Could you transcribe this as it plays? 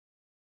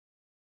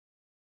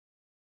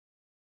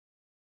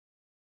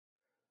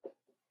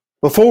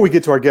Before we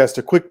get to our guest,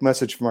 a quick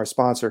message from our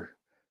sponsor.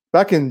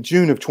 Back in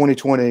June of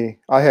 2020,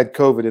 I had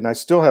COVID and I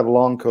still have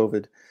long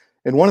COVID.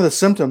 And one of the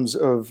symptoms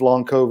of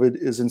long COVID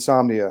is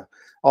insomnia.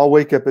 I'll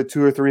wake up at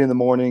 2 or 3 in the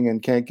morning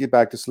and can't get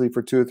back to sleep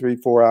for 2 or 3,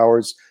 4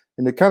 hours.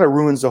 And it kind of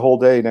ruins the whole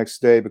day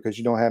next day because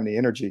you don't have any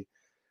energy.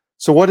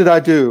 So what did I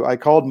do? I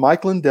called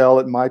Mike Lindell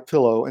at My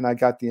Pillow and I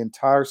got the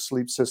entire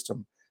sleep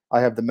system.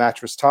 I have the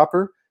mattress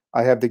topper.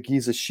 I have the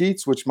Giza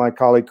sheets, which my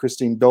colleague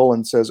Christine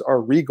Dolan says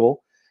are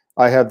regal.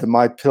 I have the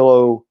My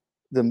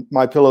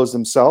Pillows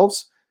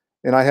themselves.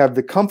 And I have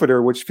the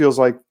comforter, which feels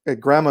like at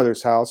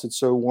grandmother's house. It's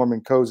so warm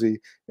and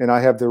cozy. And I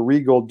have the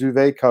regal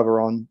duvet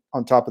cover on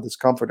top of this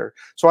comforter.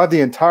 So I have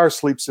the entire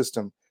sleep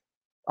system.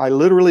 I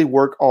literally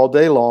work all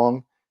day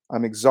long.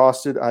 I'm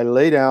exhausted. I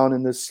lay down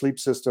in this sleep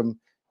system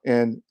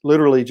and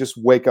literally just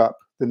wake up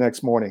the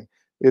next morning.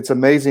 It's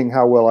amazing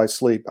how well I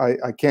sleep.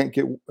 I can't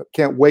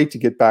wait to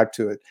get back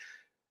to it.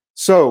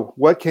 So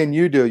what can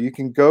you do? You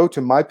can go to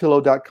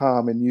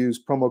mypillow.com and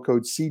use promo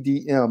code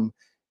CDM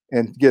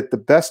and get the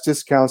best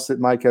discounts that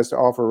Mike has to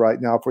offer right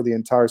now for the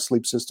entire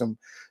sleep system.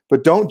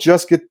 But don't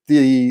just get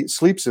the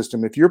sleep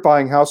system. If you're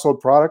buying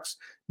household products,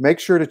 make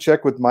sure to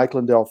check with Mike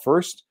Lindell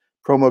first,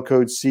 promo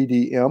code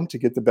CDM to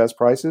get the best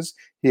prices.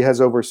 He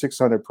has over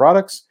 600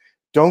 products.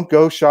 Don't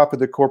go shop at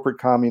the corporate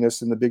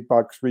communists and the big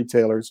box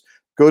retailers.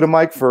 Go to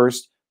Mike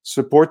first,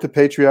 support the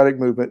patriotic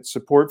movement,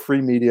 support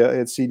free media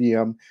at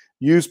CDM.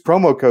 Use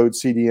promo code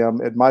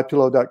CDM at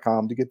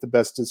mypillow.com to get the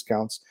best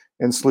discounts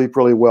and sleep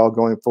really well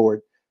going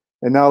forward.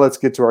 And now let's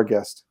get to our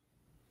guest.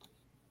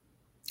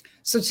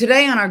 So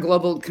today on our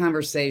Global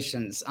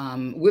Conversations,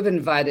 we've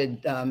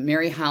invited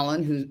Mary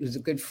Holland, who's a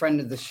good friend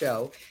of the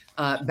show,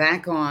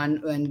 back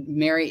on. And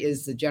Mary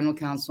is the General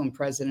Counsel and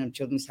President of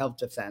Children's Health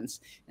Defense,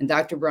 and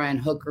Dr. Brian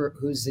Hooker,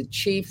 who's the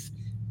Chief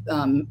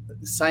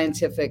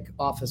Scientific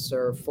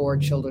Officer for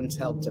Children's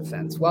Health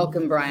Defense.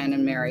 Welcome, Brian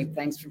and Mary.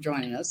 Thanks for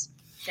joining us.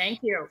 Thank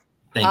you.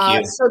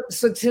 Thank you.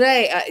 So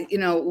today,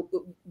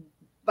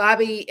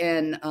 Bobby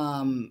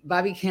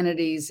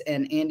Kennedy's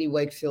and Andy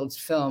Wakefield's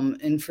film,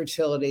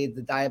 Infertility,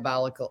 The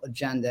Diabolical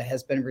Agenda,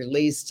 has been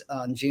released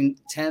on June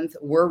 10th.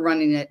 We're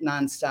running it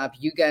nonstop.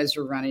 You guys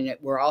are running it.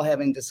 We're all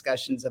having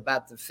discussions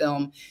about the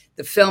film.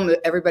 The film,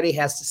 everybody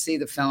has to see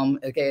the film.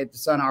 Okay,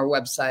 it's on our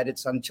website.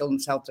 It's on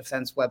Children's Health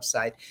Defense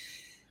website.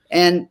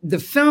 And the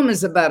film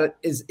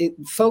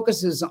it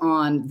focuses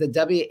on the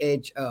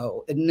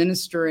WHO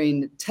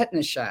administering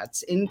tetanus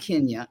shots in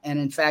Kenya, and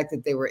in fact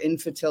that they were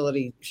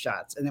infertility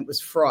shots, and it was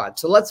fraud.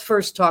 So let's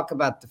first talk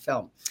about the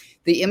film,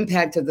 the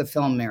impact of the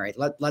film, Mary.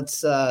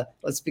 Let's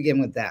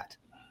begin with that.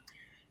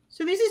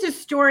 So this is a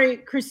story,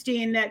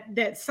 Christine,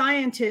 that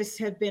scientists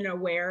have been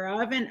aware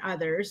of, and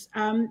others.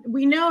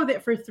 We know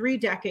that for 3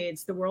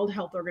 decades, the World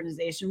Health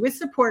Organization, with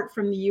support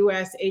from the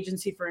U.S.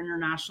 Agency for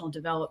International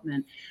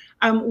Development,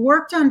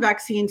 worked on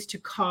vaccines to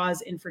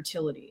cause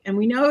infertility. And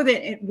we know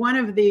that one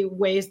of the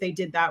ways they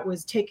did that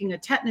was taking a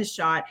tetanus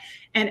shot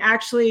and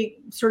actually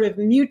sort of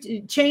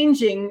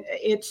changing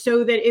it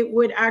so that it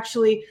would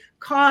actually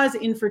cause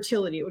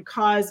infertility. It would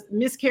cause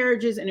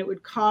miscarriages, and it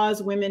would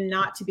cause women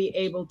not to be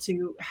able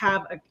to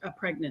have a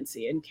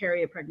pregnancy and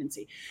carry a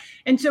pregnancy.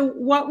 And so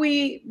what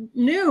we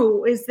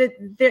knew is that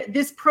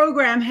this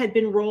program had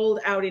been rolled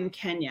out in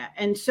Kenya.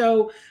 And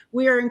so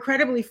we are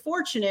incredibly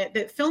fortunate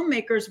that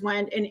filmmakers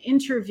went and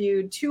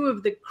interviewed 2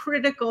 of the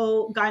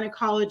critical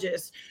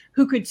gynecologists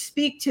who could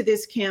speak to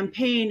this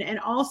campaign, and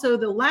also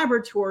the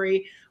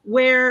laboratory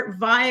where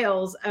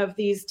vials of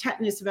these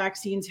tetanus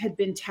vaccines had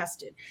been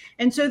tested.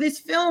 And so this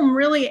film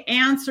really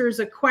answers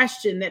a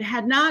question that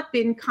had not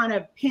been kind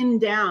of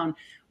pinned down.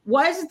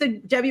 Was the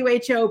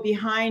WHO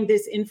behind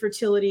this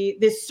infertility,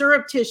 this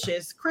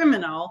surreptitious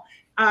criminal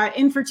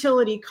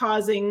infertility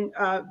causing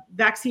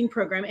vaccine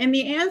program? And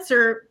the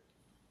answer,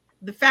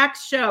 the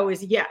facts show,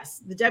 is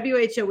yes,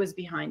 the WHO was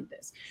behind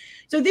this.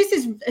 So this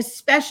is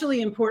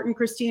especially important,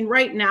 Christine,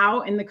 right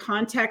now in the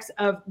context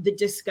of the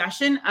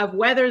discussion of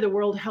whether the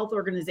World Health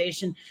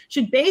Organization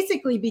should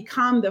basically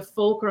become the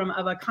fulcrum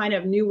of a kind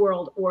of new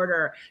world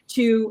order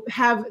to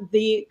have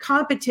the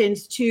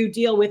competence to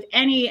deal with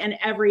any and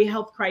every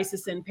health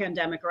crisis and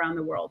pandemic around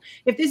the world.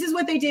 If this is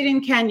what they did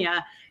in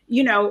Kenya,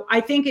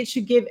 I think it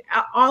should give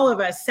all of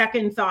us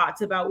second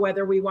thoughts about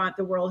whether we want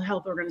the World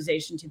Health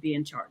Organization to be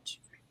in charge.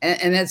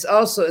 And that's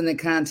also in the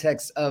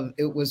context of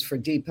it was for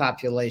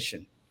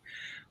depopulation.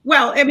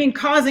 Well, I mean,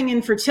 causing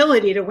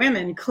infertility to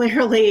women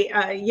clearly,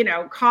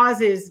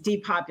 causes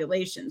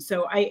depopulation.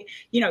 So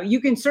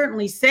you can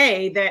certainly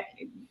say that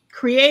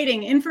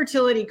creating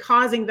infertility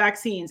causing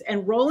vaccines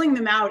and rolling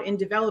them out in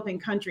developing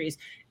countries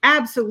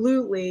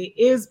absolutely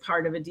is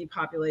part of a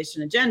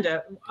depopulation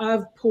agenda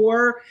of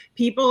poor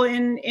people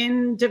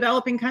in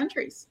developing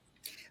countries.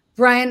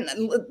 Brian,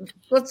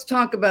 let's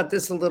talk about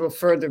this a little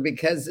further,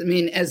 because, I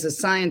mean, as a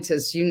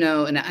scientist,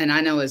 and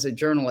I know as a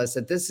journalist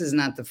that this is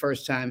not the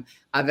first time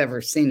I've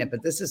ever seen it,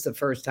 but this is the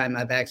first time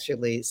I've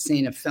actually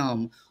seen a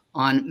film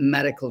on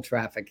medical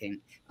trafficking.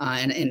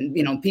 And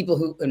you know, people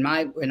who in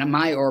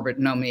my orbit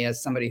know me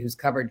as somebody who's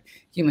covered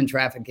human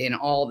trafficking in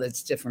all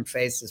its different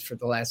faces for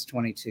the last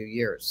 22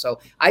 years. So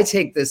I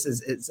take this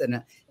as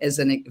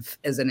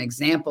an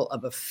example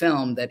of a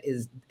film that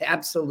is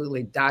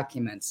absolutely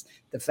documents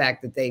the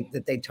fact that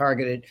they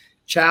targeted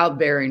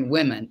childbearing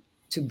women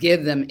to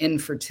give them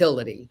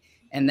infertility,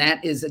 and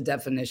that is a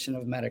definition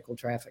of medical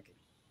trafficking.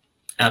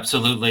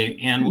 Absolutely.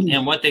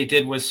 And what they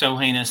did was so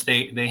heinous.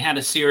 They had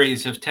a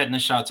series of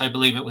tetanus shots. I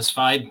believe it was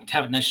 5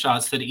 tetanus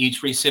shots that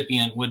each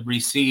recipient would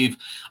receive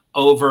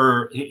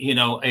over, you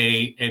know,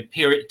 a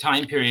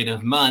time period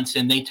of months.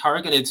 And they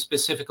targeted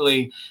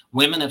specifically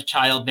women of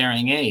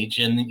childbearing age.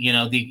 And, you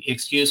know, the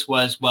excuse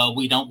was, well,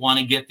 we don't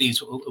want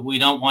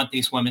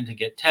these women to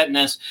get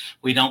tetanus.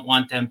 We don't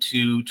want them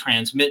to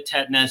transmit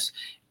tetanus.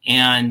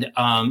 And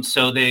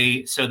so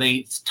they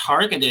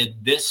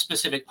targeted this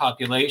specific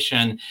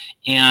population,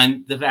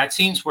 and the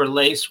vaccines were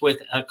laced with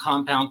a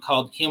compound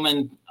called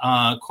human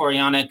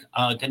chorionic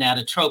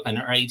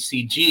gonadotropin, or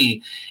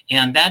HCG,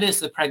 and that is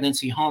the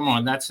pregnancy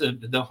hormone. That's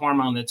the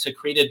hormone that's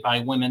secreted by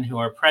women who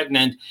are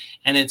pregnant,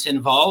 and it's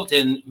involved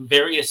in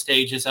various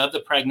stages of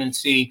the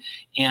pregnancy.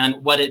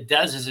 And what it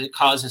does is it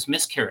causes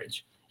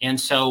miscarriage. And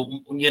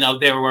so, you know,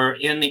 there were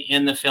in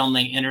the film,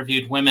 they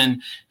interviewed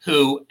women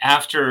who,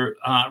 after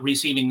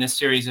receiving this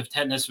series of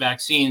tetanus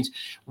vaccines,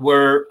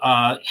 were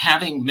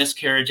having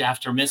miscarriage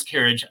after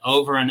miscarriage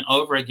over and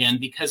over again,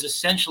 because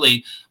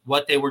essentially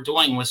what they were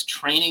doing was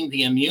training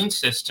the immune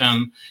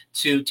system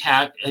to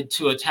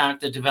attack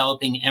the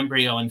developing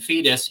embryo and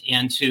fetus,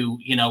 and to,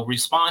 you know,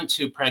 respond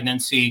to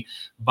pregnancy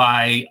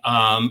by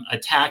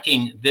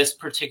attacking this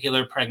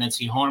particular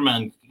pregnancy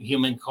hormone,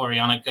 human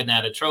chorionic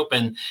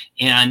gonadotropin,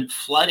 and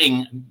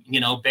flooding,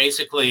 you know,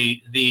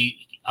 basically the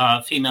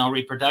female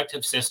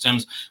reproductive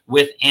systems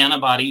with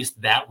antibodies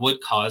that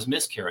would cause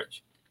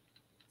miscarriage.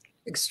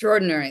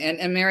 Extraordinary.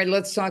 And Mary,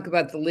 let's talk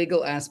about the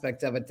legal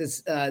aspect of it.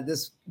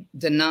 This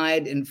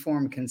denied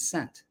informed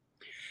consent.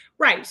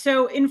 Right.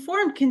 So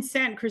informed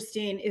consent,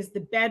 Christine, is the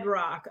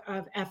bedrock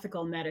of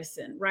ethical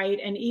medicine, right?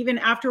 And even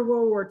after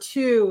World War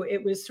II,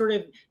 it was sort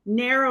of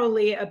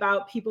narrowly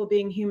about people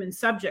being human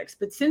subjects.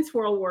 But since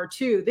World War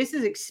II, this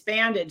has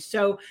expanded.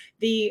 So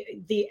the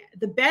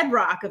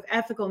bedrock of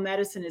ethical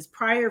medicine is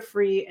prior,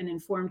 free, and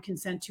informed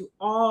consent to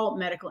all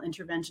medical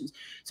interventions.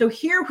 So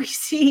here we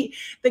see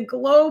the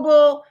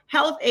global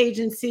health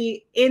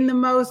agency in the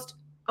most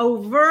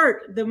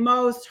overt, the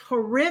most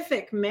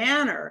horrific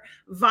manner,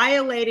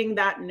 violating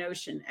that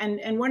notion.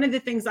 And one of the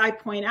things I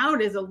point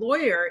out as a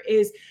lawyer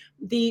is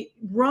the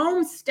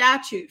Rome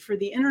Statute for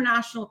the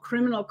International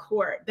Criminal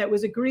Court that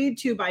was agreed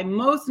to by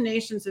most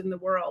nations in the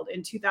world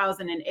in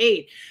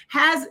 2008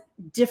 has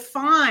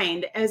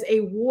defined as a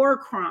war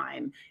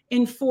crime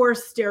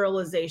enforced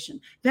sterilization.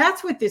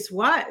 That's what this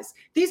was.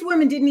 These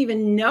women didn't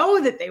even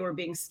know that they were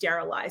being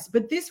sterilized,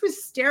 but this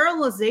was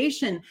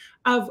sterilization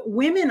of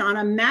women on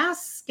a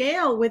mass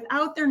scale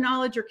without their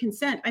knowledge or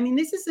consent. I mean,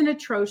 this is an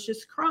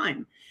atrocious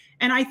crime.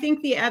 And I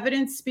think the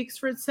evidence speaks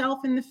for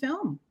itself in the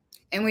film.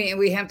 And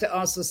we have to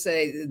also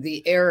say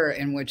the era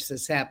in which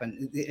this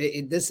happened.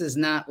 This is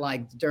not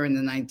like during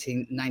the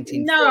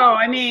 1940s. No,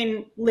 I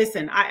mean,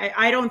 listen,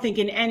 I don't think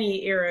in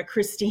any era,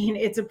 Christine,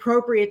 it's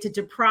appropriate to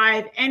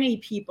deprive any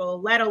people,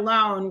 let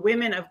alone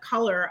women of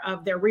color,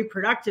 of their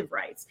reproductive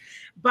rights.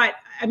 But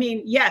I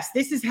mean, yes,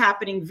 this is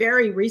happening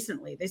very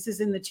recently. This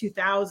is in the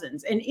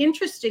 2000s. And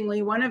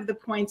interestingly, one of the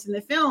points in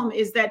the film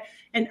is that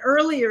an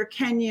earlier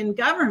Kenyan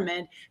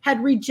government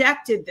had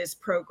rejected this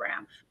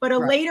program, but a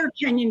later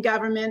Kenyan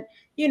government,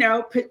 you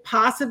know,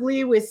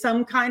 possibly with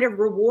some kind of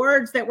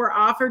rewards that were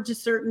offered to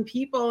certain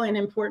people in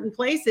important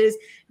places,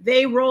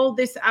 they rolled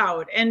this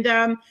out. And,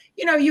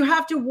 you know, you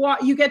have to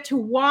you get to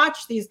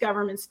watch these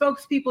government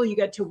spokespeople, you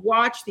get to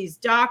watch these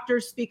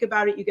doctors speak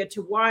about it, you get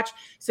to watch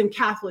some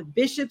Catholic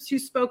bishops who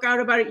spoke out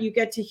about it, you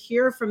get to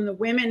hear from the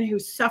women who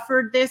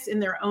suffered this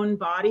in their own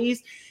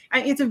bodies.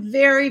 It's a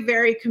very,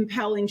 very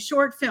compelling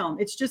short film.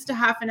 It's just a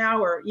half an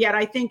hour, yet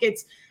I think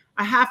it's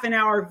a half an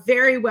hour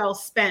very well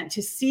spent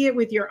to see it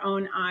with your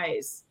own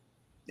eyes.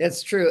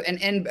 That's true.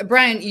 And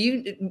Brian,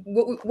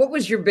 what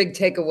was your big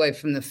takeaway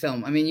from the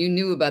film? I mean, you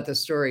knew about the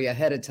story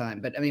ahead of time,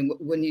 but I mean,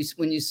 when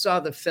you saw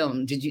the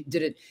film,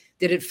 did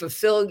it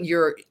fulfill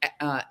your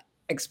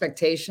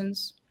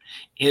expectations?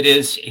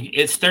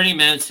 It's 30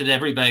 minutes that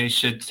everybody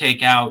should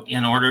take out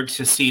in order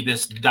to see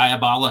this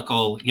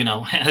diabolical, you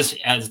know,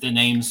 as the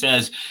name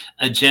says,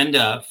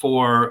 agenda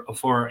for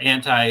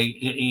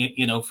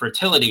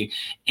fertility.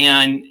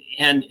 And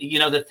you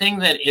know, the thing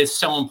that is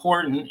so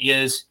important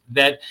is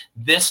that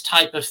this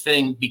type of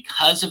thing,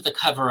 because of the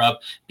cover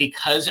up,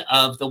 because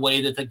of the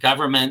way that the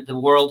government, the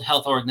World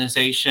Health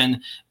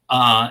Organization,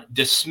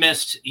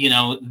 dismissed, you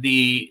know,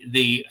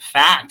 the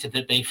fact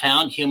that they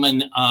found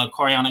human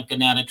chorionic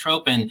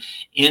gonadotropin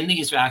in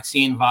these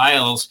vaccine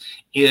vials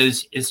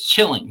is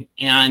chilling.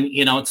 And,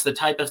 you know, it's the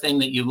type of thing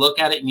that you look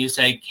at it and you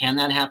say, can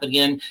that happen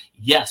again?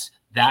 Yes,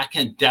 that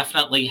can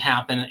definitely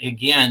happen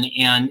again.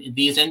 And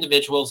these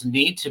individuals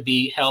need to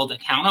be held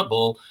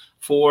accountable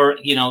for,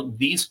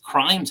 these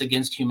crimes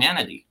against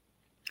humanity.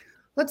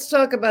 Let's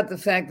talk about the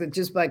fact that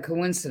just by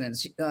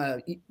coincidence,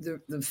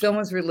 the film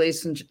was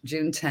released on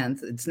June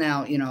 10th. It's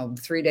now,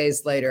 3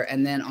 days later.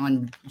 And then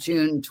on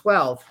June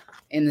 12th,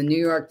 in the New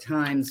York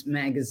Times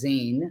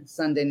Magazine,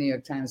 Sunday New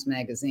York Times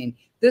Magazine,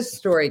 this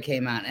story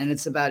came out. And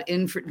it's about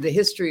the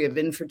history of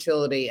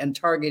infertility and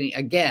targeting,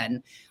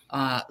 again,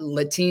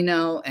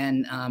 Latino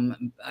and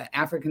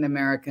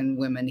African-American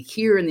women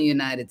here in the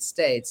United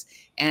States.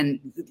 And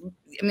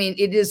I mean,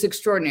 it is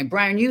extraordinary.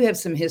 Brian, you have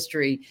some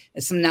history,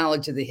 some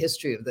knowledge of the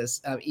history of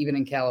this, even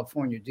in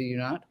California, do you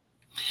not?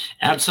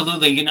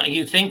 Absolutely.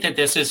 You think that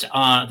this is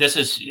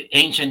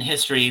ancient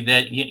history,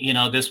 that,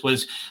 this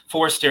was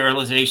forced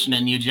sterilization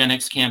and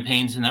eugenics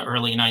campaigns in the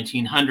early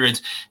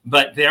 1900s.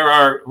 But there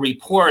are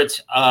reports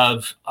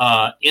of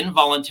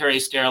involuntary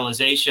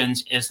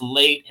sterilizations as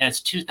late as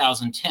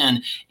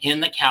 2010 in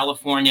the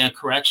California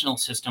correctional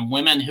system.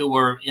 Women who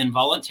were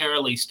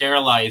involuntarily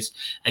sterilized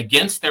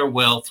against their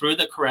will through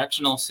the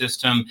correctional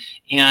system.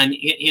 And,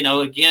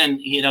 again,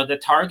 the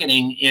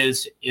targeting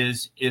is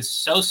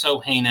so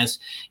heinous.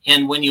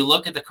 And when you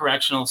look at the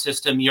correctional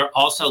system, you're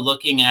also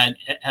looking at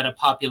a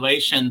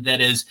population that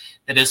is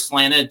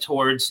slanted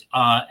towards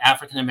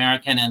African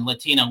American and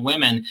Latino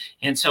women.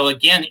 And so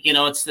again,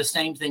 it's the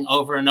same thing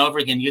over and over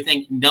again. You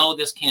think, no,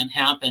 this can't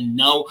happen.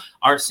 No,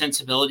 our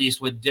sensibilities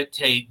would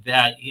dictate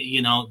that,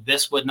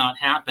 this would not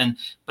happen.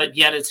 But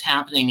yet it's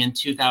happening in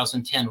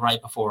 2010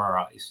 right before our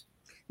eyes.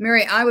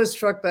 Mary, I was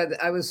struck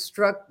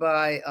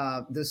by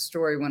this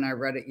story when I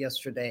read it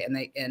yesterday,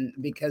 and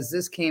because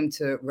this came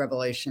to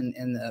revelation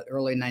in the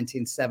early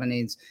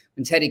 1970s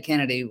when Teddy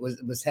Kennedy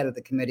was head of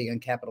the committee on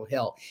Capitol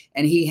Hill,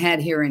 and he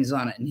had hearings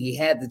on it, and he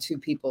had the two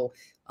people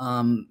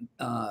and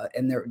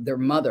their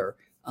mother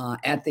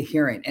at the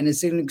hearing, and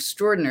it's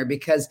extraordinary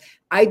because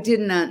I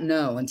did not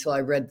know until I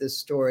read this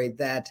story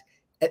that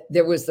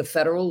there was the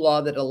federal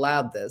law that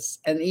allowed this,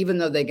 and even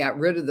though they got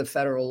rid of the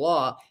federal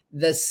law,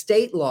 the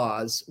state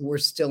laws were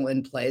still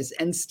in place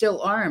and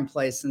still are in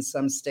place in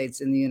some states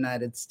in the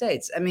United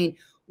States. I mean,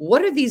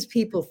 what are these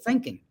people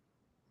thinking?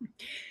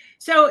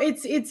 So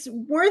it's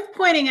worth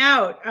pointing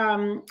out,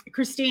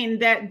 Christine,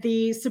 that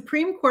the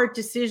Supreme Court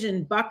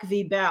decision Buck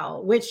v.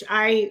 Bell, which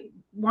I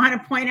want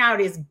to point out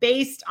is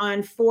based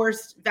on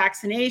forced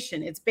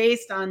vaccination. It's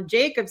based on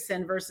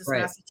Jacobson versus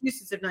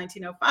Massachusetts of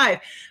 1905.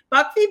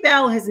 Buck v.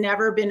 Bell has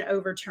never been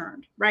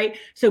overturned, right?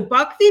 So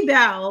Buck v.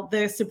 Bell,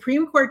 the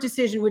Supreme Court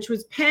decision, which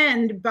was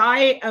penned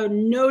by a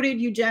noted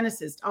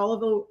eugenicist,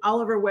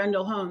 Oliver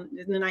Wendell Holmes,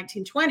 in the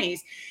 1920s,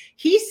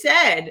 he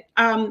said,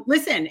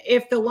 listen,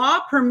 if the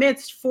law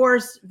permits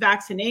forced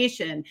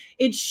vaccination,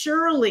 it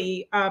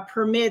surely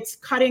permits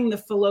cutting the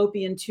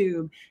fallopian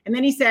tube. And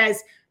then he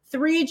says,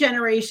 3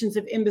 generations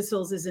of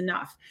imbeciles is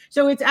enough.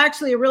 So it's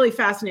actually a really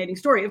fascinating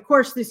story. Of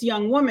course, this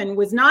young woman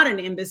was not an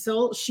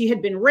imbecile. She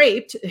had been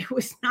raped. It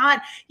was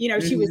not,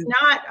 she was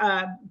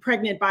not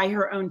pregnant by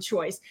her own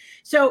choice.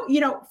 So,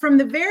 from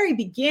the very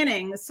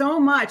beginning, so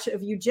much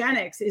of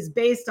eugenics is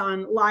based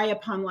on lie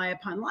upon lie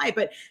upon lie.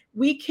 But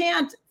we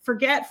can't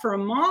forget for a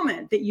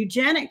moment that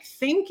eugenic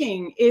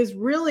thinking is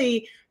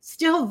really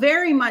still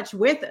very much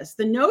with us.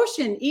 The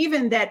notion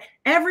even that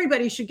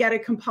everybody should get a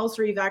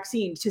compulsory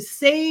vaccine to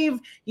save,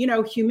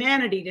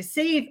 humanity, to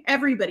save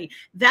everybody.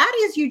 That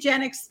is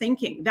eugenics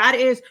thinking. That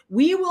is,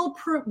 we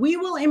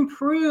will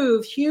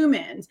improve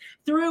humans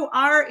through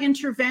our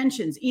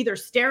interventions, either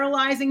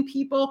sterilizing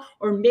people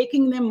or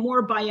making them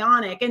more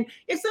bionic. And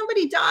if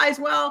somebody dies,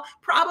 well,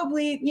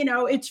 probably,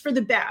 it's for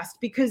the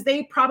best because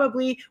they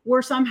probably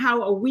were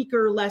somehow a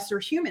weaker, lesser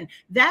human.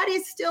 That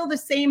is still the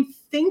same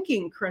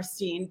thinking,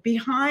 Christine,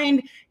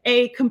 behind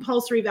a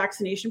compulsory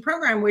vaccination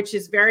program, which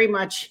is very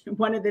much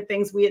one of the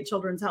things we at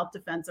Children's Health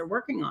Defense are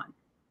working on.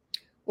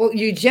 Well,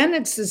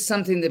 eugenics is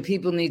something that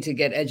people need to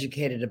get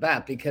educated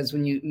about, because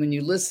when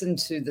you listen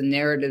to the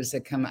narratives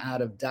that come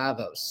out of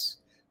Davos,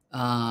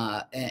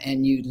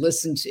 and you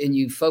listen to and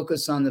you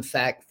focus on the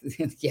fact,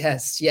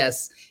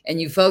 yes, and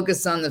you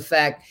focus on the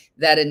fact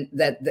that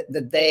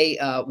that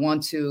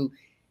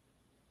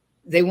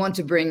they want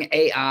to bring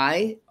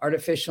AI,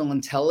 artificial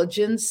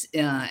intelligence,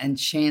 and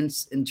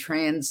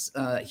transhumanism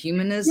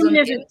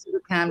into the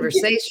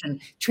conversation.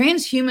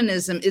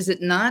 Transhumanism, is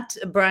it not,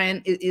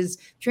 Brian? Is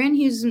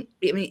transhumanism?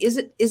 I mean,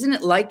 isn't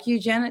it like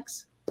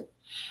eugenics?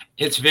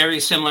 It's very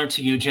similar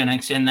to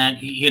eugenics in that,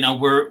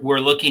 we're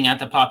looking at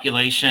the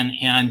population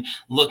and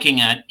looking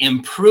at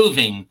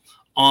improving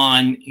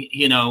on,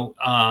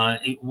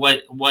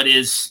 what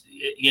is,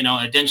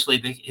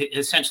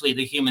 essentially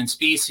the human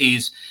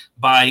species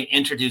by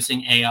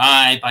introducing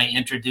AI, by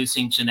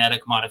introducing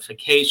genetic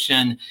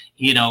modification,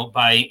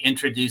 by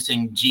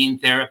introducing gene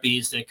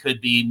therapies that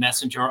could be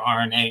messenger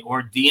RNA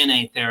or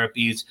DNA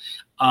therapies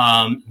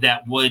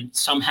that would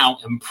somehow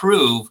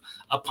improve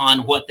upon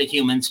what the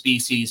human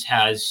species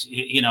has,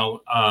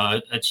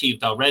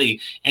 achieved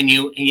already. And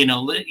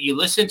you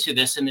listen to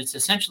this, and it's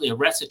essentially a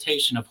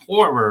recitation of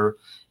horror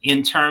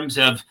in terms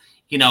of,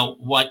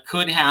 what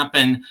could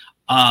happen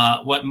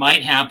what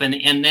might happen.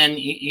 And then,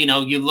 you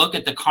know, you look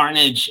at the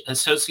carnage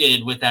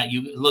associated with that.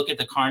 You look at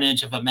the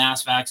carnage of a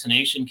mass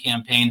vaccination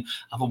campaign,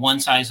 of a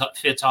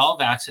one-size-fits-all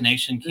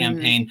vaccination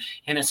campaign,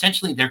 and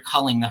essentially they're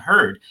culling the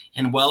herd.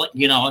 And well,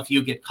 you know, if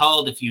you get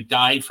culled, if you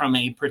died from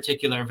a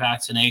particular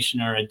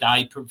vaccination or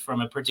died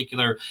from a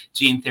particular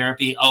gene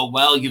therapy, oh,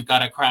 well, you've got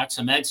to crack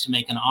some eggs to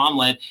make an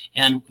omelet.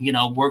 And, you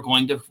know, we're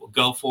going to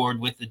go forward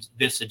with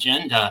this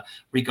agenda,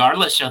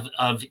 regardless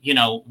of, you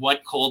know,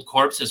 what cold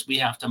corpses we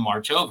have to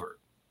march over.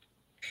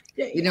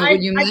 You know,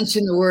 when you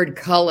mention the word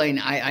culling,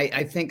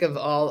 I think of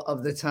all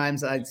of the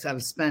times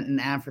I've spent in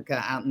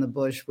Africa out in the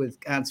bush with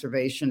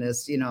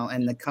conservationists, you know,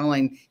 and the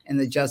culling and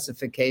the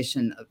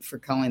justification for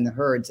culling the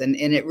herds. And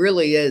it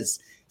really is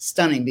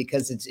stunning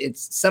because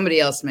it's somebody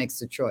else makes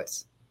the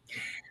choice.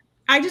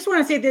 I just want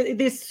to say that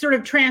this sort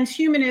of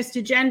transhumanist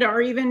agenda,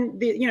 or even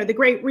the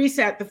Great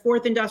Reset, the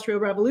Fourth Industrial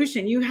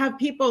Revolution, you have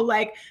people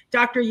like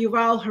Dr.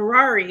 Yuval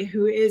Harari,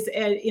 who is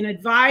an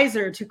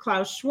advisor to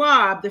Klaus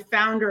Schwab, the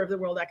founder of the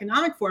World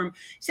Economic Forum,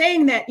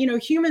 saying that, you know,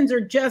 humans are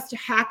just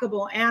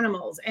hackable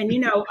animals. And, you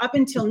know, up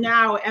until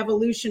now,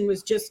 evolution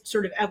was just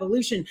sort of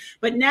evolution.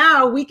 But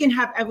now we can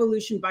have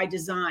evolution by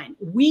design.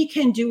 We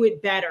can do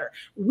it better.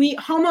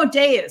 Homo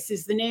Deus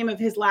is the name of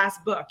his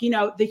last book, you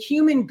know, the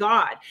human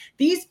God.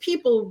 These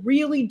people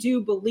really do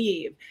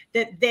believe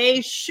that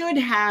they should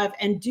have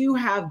and do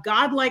have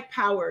godlike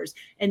powers,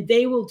 and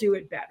they will do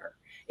it better.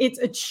 It's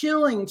a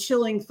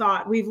chilling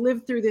thought. We've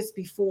lived through this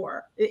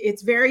before.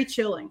 It's very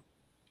chilling.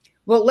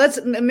 Well,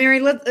 Mary,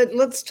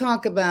 let's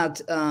talk about,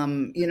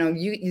 you know,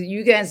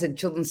 you guys at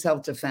Children's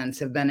Self Defense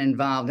have been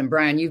involved, and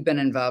Brian, you've been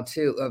involved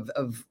too,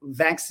 of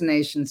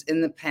vaccinations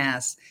in the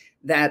past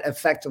that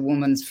affect a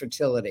woman's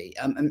fertility.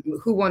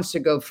 Who wants to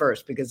go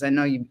first? Because I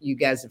know you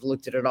guys have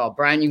looked at it all.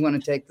 Brian, you want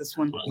to take this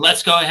one?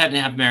 Let's go ahead and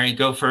have Mary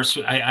go first.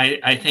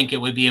 I think it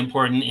would be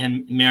important,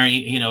 and Mary,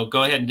 you know,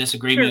 go ahead and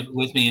disagree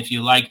with me if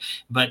you like,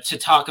 but to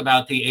talk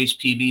about the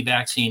HPV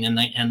vaccine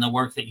and the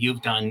work that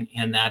you've done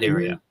in that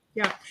area.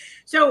 Yeah.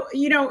 So,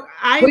 you know,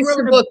 I push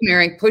your book,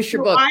 Mary. Push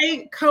your book.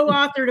 I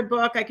co-authored a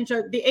book. I can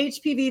show the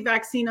HPV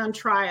vaccine on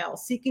trial,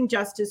 Seeking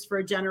Justice for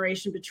a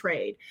Generation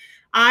Betrayed.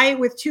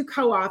 With two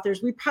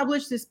co-authors, we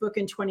published this book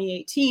in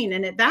 2018.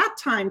 And at that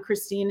time,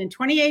 Christine, in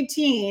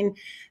 2018,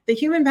 the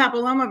human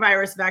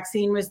papillomavirus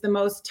vaccine was the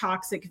most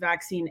toxic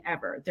vaccine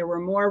ever. There were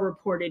more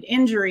reported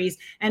injuries,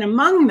 and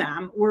among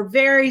them were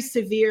very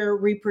severe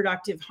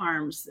reproductive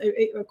harms.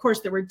 Of course,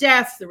 there were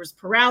deaths, there was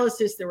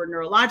paralysis, there were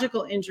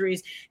neurological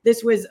injuries.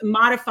 This was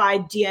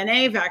modified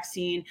DNA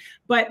vaccine,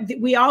 but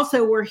we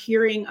also were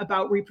hearing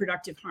about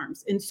reproductive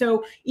harms. And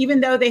so even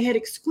though they had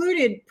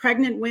excluded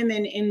pregnant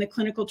women in the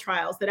clinical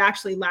trials that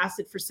actually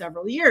lasted for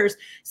several years,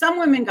 some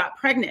women got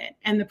pregnant,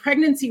 and the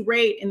pregnancy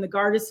rate in the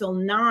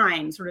Gardasil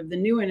 9, sort of the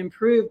new and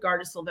improved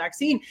Gardasil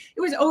vaccine, it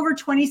was over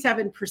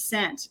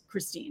 27%,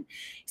 Christine.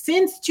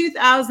 Since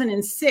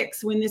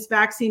 2006, when this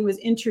vaccine was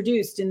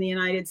introduced in the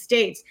United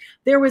States,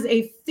 there was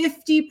a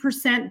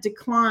 50%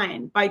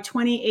 decline by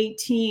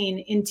 2018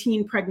 in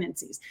teen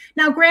pregnancies.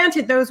 Now,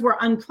 granted, those were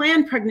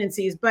unplanned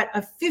pregnancies, but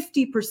a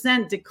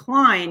 50%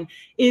 decline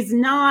is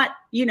not,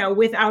 you know,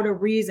 without a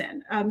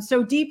reason.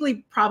 So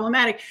deeply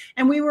problematic.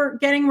 And we were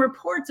getting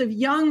reports of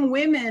young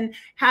women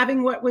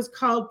having what was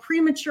called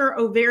premature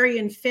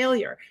ovarian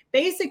failure.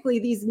 Basically,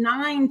 these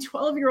 9,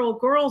 12-year-old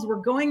girls were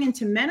going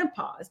into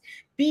menopause,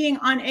 being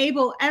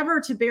unable ever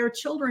to bear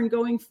children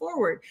going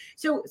forward.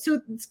 So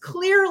it's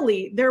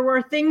clearly there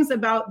were things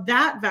about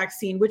that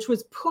vaccine, which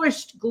was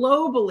pushed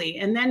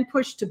globally and then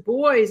pushed to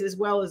boys as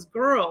well as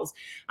girls,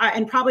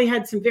 and probably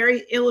had some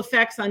very ill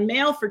effects on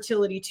male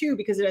fertility too,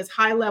 because it has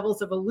high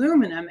levels of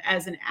aluminum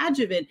as an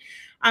adjuvant.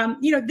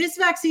 You know, this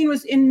vaccine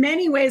was in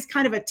many ways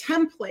kind of a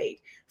template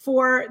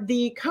for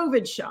the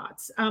COVID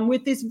shots,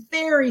 with this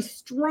very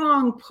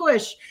strong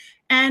push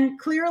and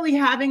clearly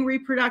having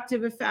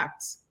reproductive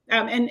effects.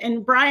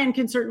 And Brian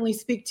can certainly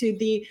speak to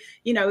the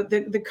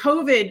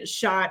COVID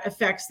shot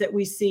effects that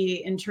we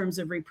see in terms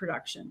of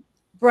reproduction.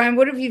 Brian,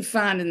 what have you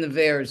found in the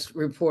VAERS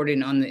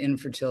reporting on the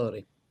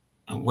infertility?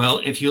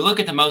 Well, if you look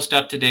at the most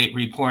up-to-date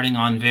reporting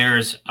on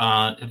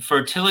VAERS,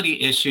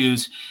 fertility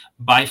issues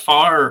by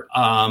far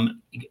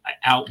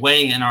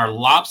outweigh and are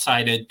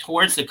lopsided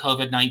towards the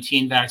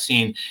COVID-19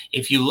 vaccine.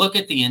 If you look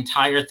at the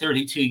entire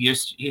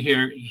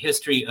 32-year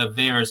history of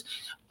VAERS,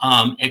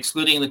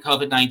 excluding the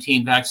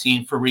COVID-19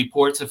 vaccine, for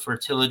reports of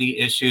fertility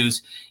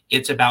issues,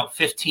 it's about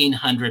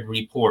 1,500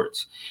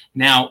 reports.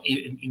 Now,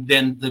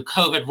 then the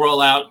COVID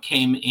rollout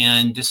came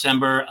in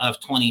December of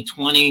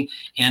 2020.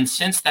 And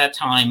since that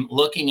time,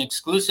 looking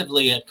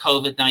exclusively at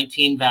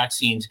COVID-19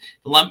 vaccines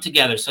lumped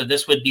together. So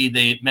this would be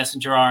the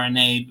messenger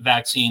RNA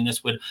vaccine.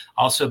 This would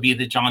also be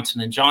the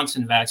Johnson &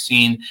 Johnson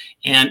vaccine.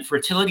 And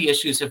fertility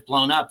issues have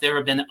blown up. There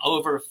have been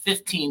over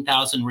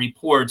 15,000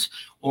 reports,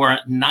 or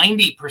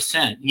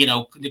 90%, you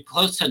know,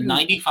 close to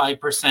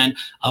 95%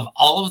 of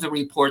all of the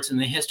reports in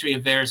the history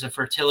of VAERS of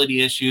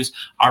fertility issues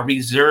are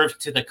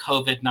reserved to the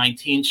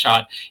COVID-19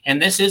 shot.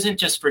 And this isn't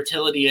just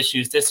fertility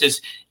issues. This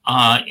is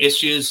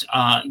issues,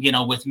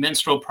 with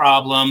menstrual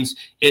problems,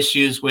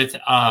 issues with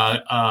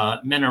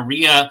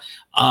menorrhea,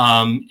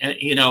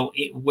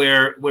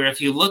 where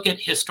if you look at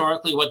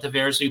historically what the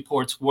VAERS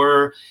reports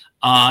were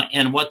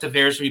and what the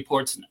VAERS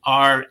reports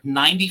are,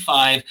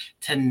 95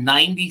 to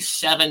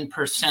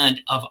 97%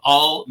 of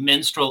all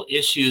menstrual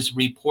issues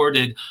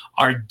reported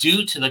are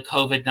due to the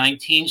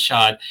COVID-19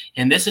 shot.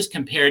 And this is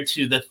compared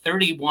to the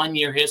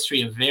 31-year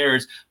history of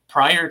VAERS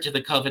prior to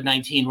the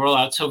COVID-19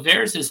 rollout. So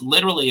VAERS is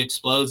literally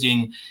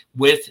exploding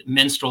with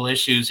menstrual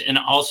issues. And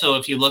also,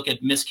 if you look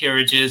at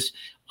miscarriages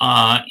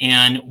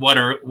and what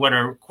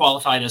are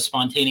qualified as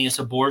spontaneous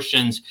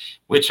abortions,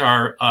 which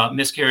are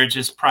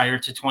miscarriages prior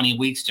to 20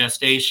 weeks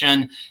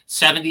gestation,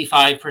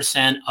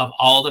 75% of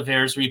all the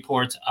VAERS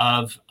reports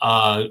of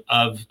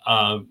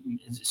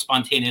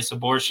spontaneous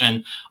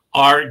abortion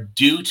are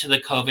due to the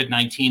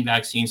COVID-19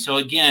 vaccine. So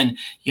again,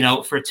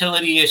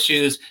 fertility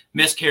issues,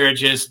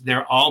 miscarriages,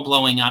 they're all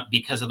blowing up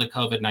because of the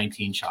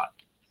COVID-19 shot.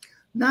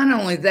 Not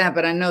only that,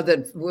 but I know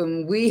that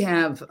when we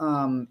have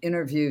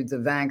interviewed the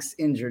vax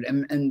injured,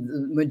 and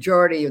the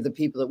majority of the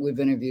people that we've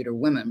interviewed are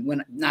women.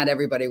 When not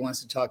everybody wants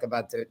to talk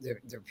about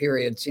their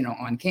periods,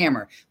 on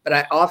camera,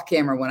 but off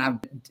camera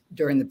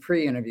during the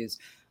pre-interviews,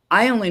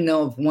 I only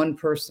know of one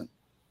person,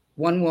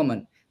 one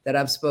woman that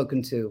I've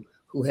spoken to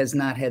who has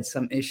not had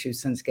some issue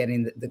since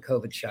getting the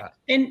COVID shot.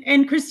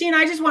 And Christine,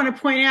 I just want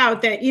to point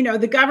out that,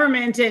 the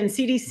government and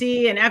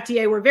CDC and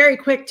FDA were very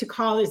quick to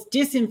call this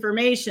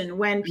disinformation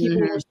when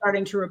people were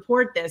starting to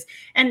report this.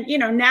 And,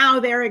 now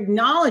they're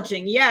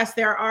acknowledging, yes,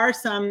 there are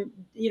some,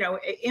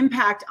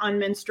 impact on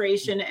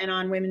menstruation and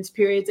on women's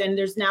periods. And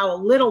there's now a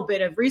little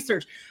bit of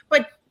research,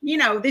 but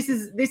this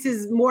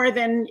is more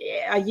than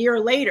a year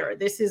later.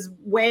 This is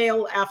way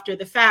after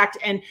the fact.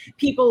 And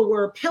people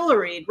were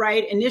pilloried,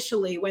 right,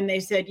 initially when they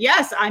said,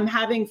 yes, I'm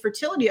having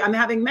fertility, I'm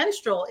having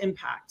menstrual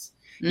impacts.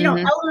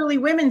 Elderly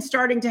women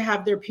starting to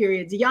have their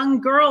periods,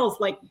 young girls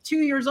like 2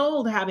 years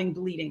old having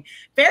bleeding.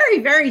 Very,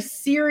 very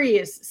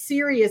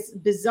serious,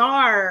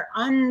 bizarre,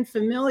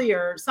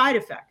 unfamiliar side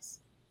effects.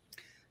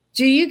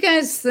 Do you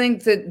guys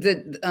think that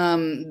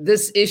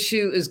this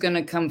issue is going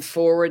to come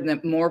forward and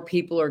that more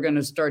people are going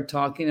to start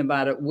talking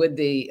about it with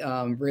the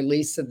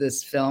release of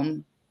this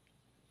film?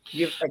 Do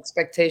you have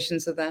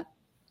expectations of that?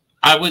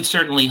 I would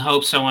certainly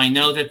hope so. I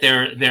know that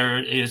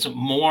there is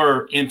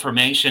more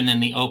information in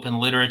the open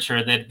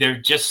literature, that there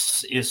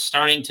just is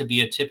starting to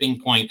be a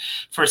tipping point.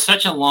 For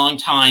such a long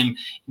time,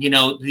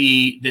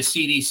 the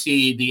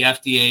CDC, the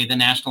FDA, the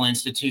National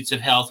Institutes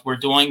of Health were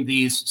doing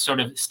these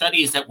sort of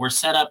studies that were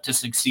set up to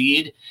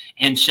succeed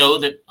and show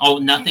that,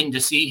 nothing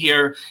to see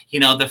here.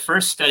 The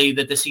first study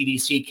that the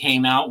CDC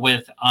came out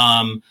with,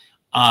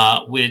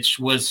 which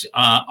was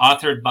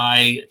authored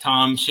by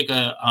Tom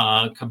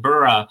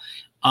Shikabura,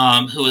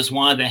 who is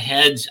one of the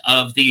heads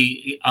of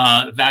the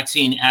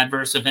vaccine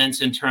adverse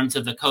events in terms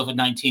of the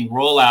COVID-19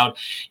 rollout,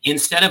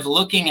 instead of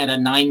looking at a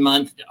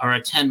 9-month or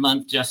a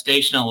 10-month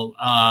gestational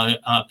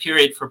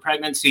period for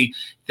pregnancy,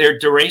 their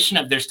duration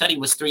of their study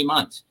was 3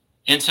 months.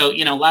 And so,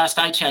 last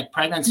I checked,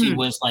 pregnancy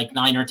was like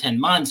 9 or 10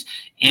 months.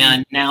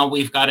 And now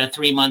we've got a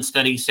 3-month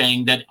study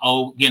saying that,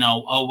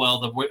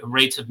 the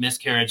rates of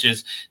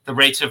miscarriages, the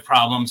rates of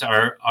problems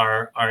are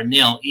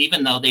nil,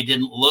 even though they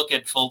didn't look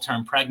at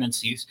full-term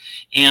pregnancies.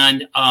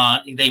 And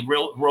they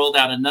rolled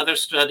out another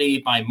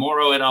study by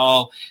Morrow et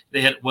al.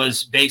 That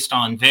was based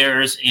on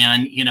VAERS.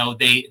 And,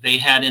 they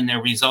had in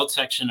their results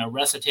section a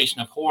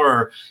recitation of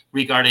horror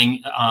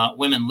regarding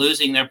women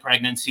losing their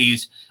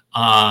pregnancies,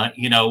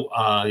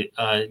 neonatal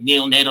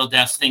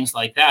deaths, things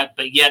like that.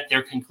 But yet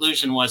their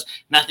conclusion was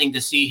nothing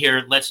to see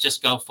here. Let's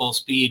just go full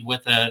speed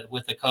with the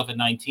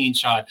COVID-19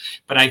 shot.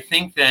 But I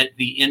think that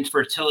the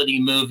infertility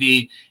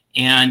movie,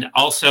 and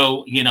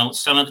also,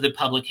 some of the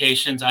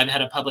publications, I've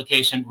had a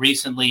publication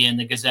recently in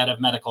the Gazette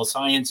of Medical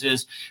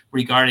Sciences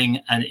regarding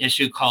an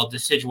issue called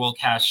decidual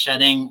cast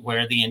shedding,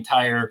 where the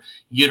entire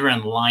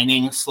uterine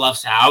lining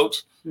sloughs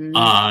out.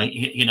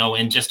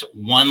 In just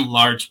one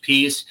large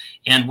piece.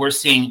 And we're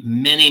seeing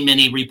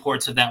many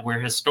reports of that, where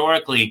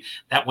historically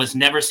that was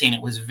never seen.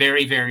 It was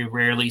very, very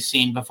rarely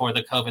seen before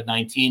the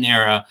COVID-19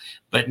 era.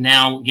 But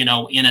now,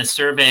 in a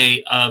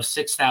survey of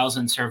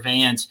 6,000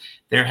 surveillants,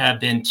 there have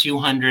been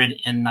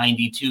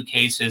 292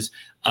 cases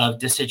of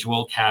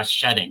decidual cast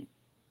shedding.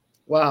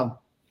 Wow.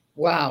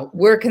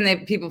 Where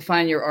can people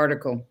find your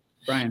article,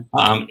 Brian?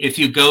 If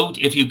you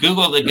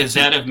Google the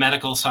Gazette of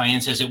Medical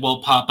Sciences, it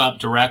will pop up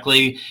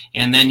directly.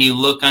 And then you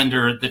look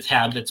under the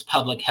tab that's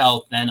public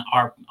health, then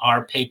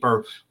our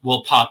paper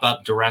will pop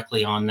up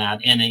directly on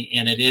that. And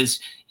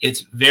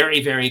it's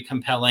very, very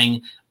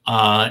compelling.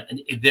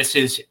 This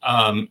is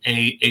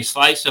a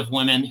slice of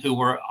women who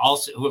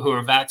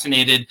were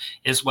vaccinated,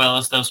 as well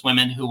as those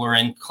women who were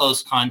in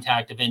close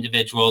contact of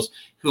individuals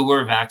who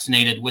were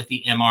vaccinated with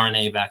the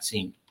mRNA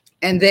vaccine.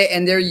 And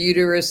their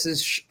uterus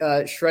is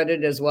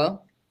shredded as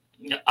well?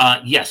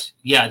 Yes.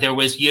 Yeah, there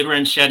was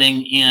uterine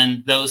shedding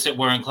in those that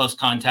were in close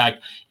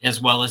contact,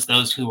 as well as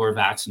those who were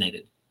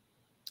vaccinated.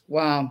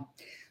 Wow.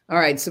 All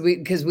right, so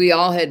because we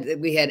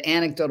had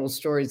anecdotal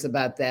stories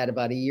about that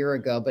about a year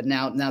ago, but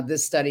now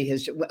this study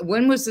has.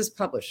 When was this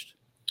published?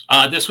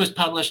 This was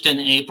published in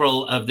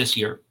April of this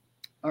year.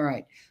 All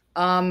right,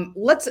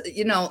 let's.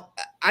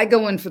 I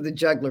go in for the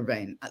jugular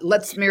vein.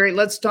 Mary,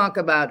 let's talk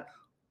about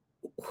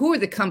who are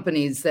the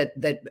companies that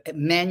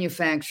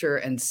manufacture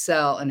and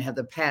sell and have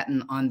the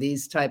patent on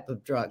these type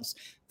of drugs.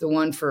 The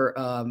one for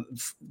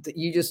that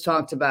you just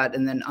talked about,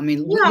 and then we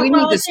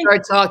need to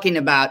start talking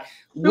about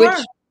which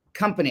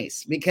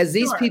companies, because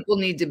these people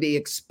need to be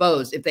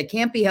exposed. If they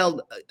can't be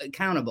held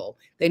accountable,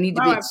 they need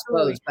to be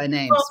exposed by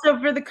names. Well, so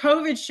for the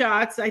COVID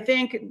shots, I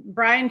think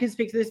Brian can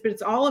speak to this, but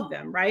it's all of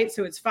them, right?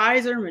 So it's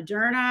Pfizer,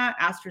 Moderna,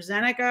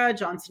 AstraZeneca,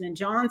 Johnson &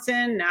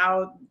 Johnson,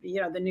 now,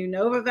 the new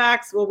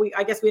Novavax. Well,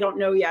 I guess we don't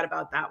know yet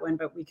about that one,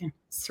 but we can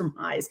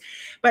surmise.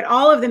 But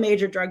all of the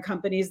major drug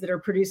companies that are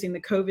producing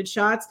the COVID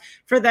shots.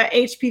 For the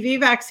HPV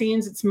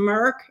vaccines, it's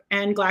Merck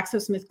and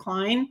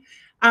GlaxoSmithKline.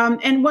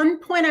 And one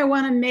point I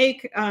want to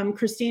make,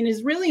 Christine,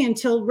 is really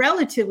until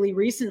relatively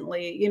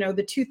recently,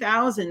 the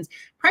 2000s,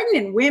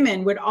 pregnant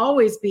women would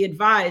always be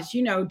advised,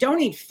 don't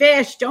eat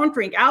fish, don't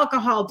drink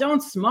alcohol,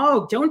 don't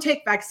smoke, don't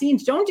take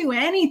vaccines, don't do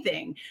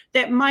anything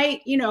that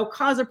might,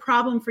 cause a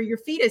problem for your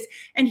fetus.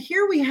 And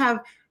here we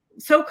have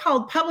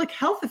so-called public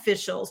health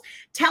officials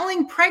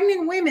telling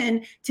pregnant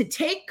women to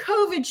take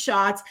COVID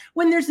shots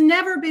when there's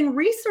never been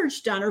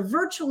research done, or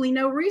virtually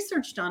no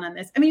research done on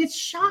this. I mean, it's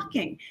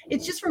shocking.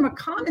 It's just from a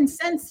common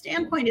sense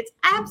standpoint, it's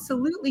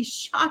absolutely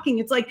shocking.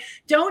 It's like,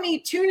 don't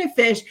eat tuna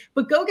fish,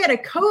 but go get a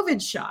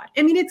COVID shot.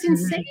 I mean, it's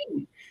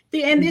insane.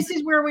 And this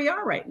is where we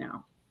are right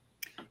now.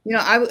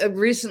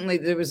 Recently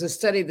there was a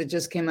study that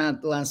just came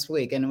out last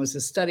week, and it was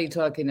a study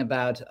talking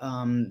about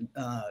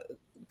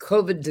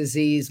COVID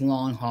disease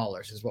long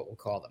haulers is what we'll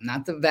call them,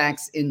 not the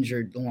vax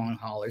injured long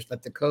haulers,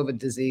 but the COVID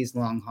disease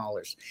long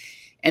haulers.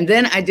 And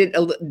then I did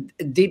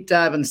a deep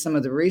dive on some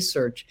of the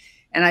research,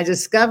 and I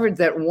discovered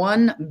that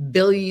 $1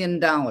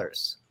 billion,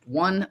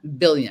 1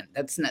 billion,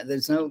 that's not,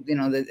 there's no,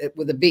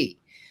 with a B,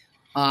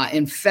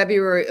 in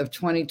February of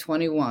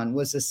 2021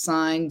 was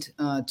assigned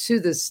to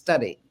this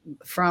study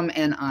from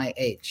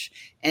NIH.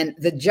 And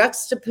the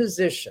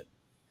juxtaposition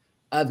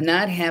of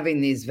not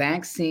having these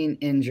vaccine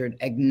injured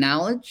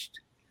acknowledged,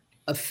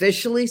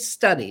 officially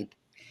studied,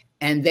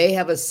 and they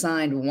have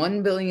assigned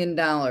 $1 billion in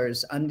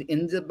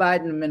the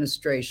Biden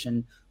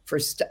administration for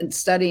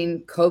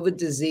studying COVID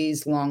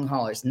disease long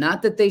haulers.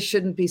 Not that they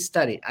shouldn't be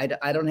studied. I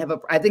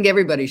think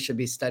everybody should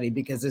be studied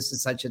because this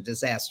is such a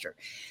disaster.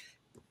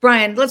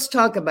 Brian, let's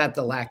talk about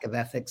the lack of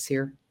ethics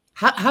here.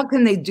 How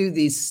can they do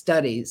these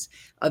studies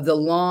of the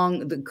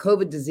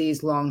COVID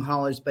disease long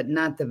haulers, but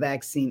not the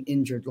vaccine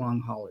injured long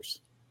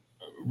haulers?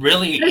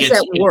 Really, how does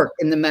that work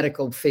in the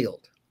medical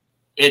field?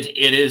 It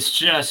is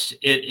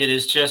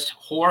just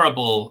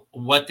horrible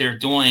what they're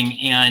doing,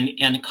 and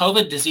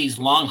COVID disease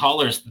long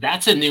haulers,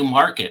 that's a new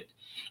market.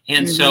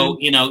 And so,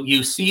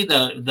 you see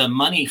the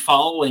money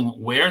following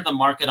where the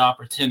market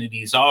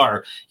opportunities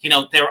are.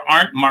 There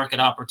aren't market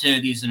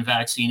opportunities in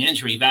vaccine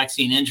injury.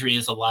 Vaccine injury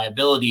is a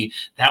liability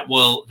that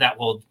will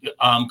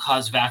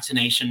cause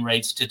vaccination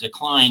rates to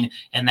decline,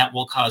 and that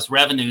will cause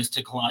revenues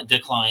to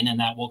decline, and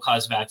that will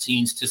cause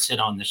vaccines to sit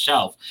on the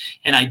shelf.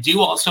 And I do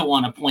also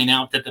want to point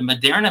out that the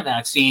Moderna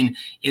vaccine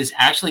is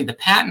actually, the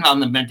patent on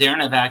the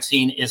Moderna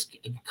vaccine is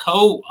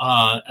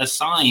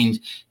co-assigned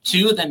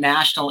to the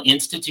National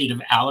Institute of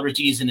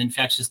Allergies and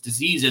Infectious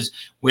Diseases,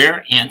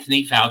 where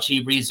Anthony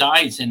Fauci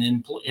resides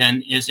and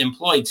is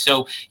employed.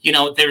 So,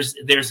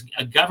 there's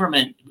a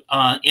government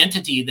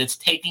entity that's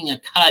taking a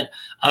cut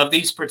of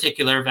these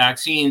particular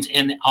vaccines,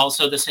 and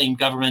also the same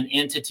government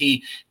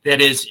entity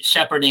that is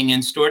shepherding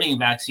and stewarding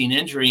vaccine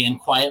injury and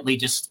quietly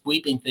just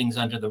sweeping things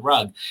under the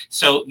rug.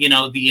 So,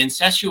 the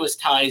incestuous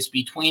ties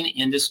between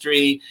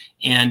industry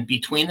and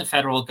between the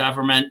federal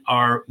government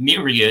are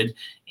myriad.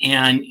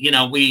 And,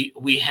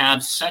 we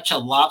have such a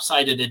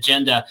lopsided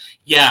agenda.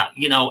 Yeah,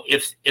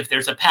 if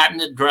there's a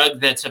patented drug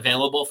that's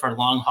available for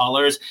long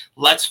haulers,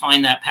 let's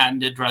find that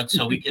patented drug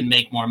so we can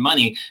make more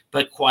money.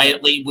 But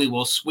quietly, we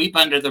will sweep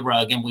under the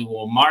rug, and we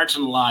will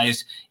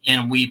marginalize,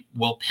 and we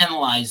will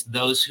penalize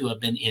those who have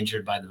been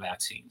injured by the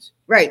vaccines.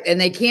 Right.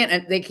 And they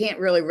can't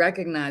really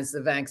recognize the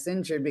vax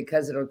injured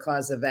because it'll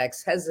cause a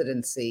vax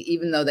hesitancy,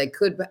 even though they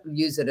could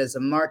use it as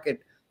a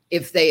market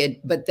if they had,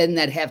 but then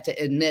they'd have to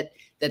admit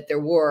that there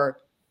were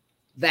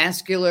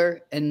vascular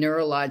and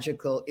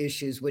neurological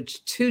issues,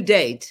 which to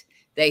date,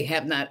 they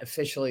have not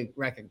officially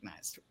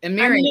recognized. And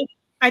Mary,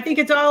 I think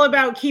it's all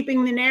about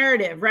keeping the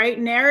narrative, right?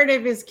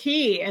 Narrative is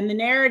key. And the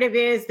narrative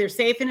is they're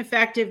safe and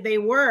effective, they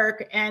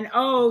work. And,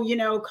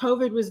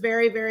 COVID was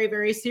very, very,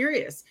 very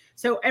serious.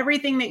 So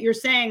everything that you're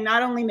saying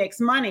not only makes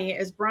money,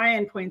 as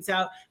Brian points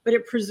out, but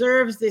it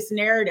preserves this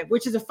narrative,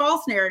 which is a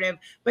false narrative,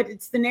 but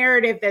it's the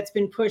narrative that's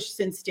been pushed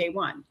since day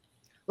one.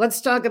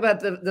 Let's talk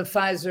about the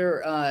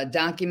Pfizer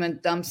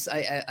document dumps.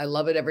 I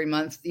love it every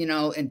month,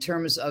 in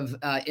terms of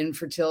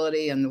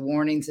infertility and the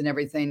warnings and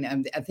everything.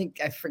 And I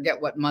think, I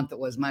forget what month it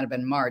was, might have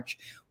been March,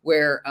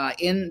 where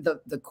in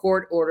the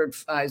court-ordered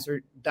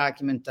Pfizer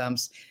document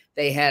dumps,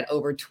 they had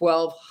over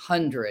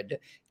 1,200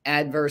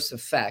 adverse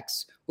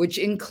effects, which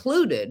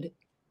included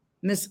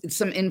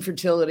some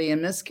infertility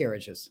and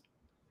miscarriages.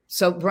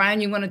 So,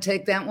 Brian, you want to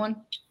take that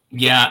one?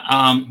 Yeah,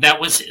 that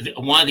was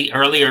one of the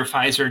earlier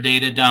Pfizer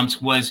data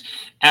dumps, was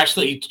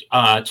actually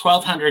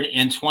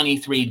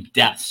 1,223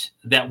 deaths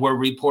that were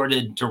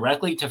reported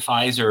directly to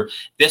Pfizer.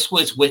 This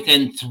was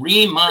within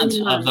 3 months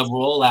of the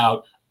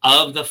rollout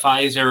of the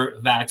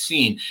Pfizer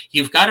vaccine.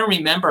 You've got to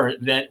remember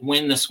that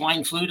when the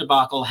swine flu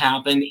debacle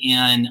happened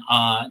in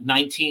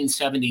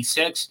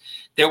 1976,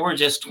 there were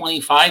just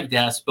 25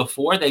 deaths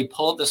before they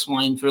pulled the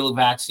swine flu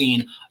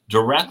vaccine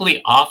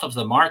directly off of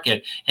the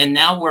market. And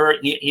now we're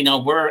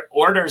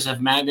orders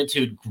of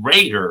magnitude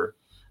greater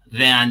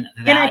than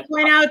that. Can I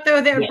point out,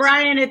 though, that, yes,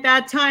 Brian, at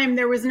that time,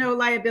 there was no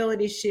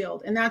liability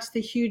shield. And that's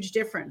the huge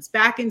difference.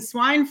 Back in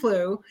swine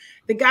flu,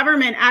 the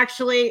government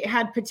actually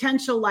had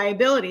potential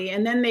liability.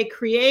 And then they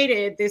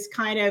created this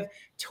kind of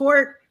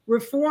tort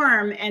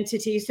reform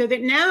entity so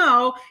that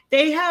now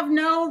they have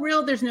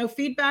there's no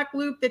feedback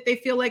loop that they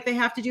feel like they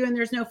have to do, and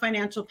there's no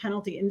financial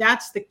penalty. And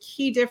that's the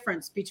key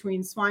difference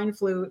between swine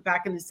flu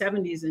back in the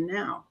 70s and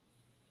now.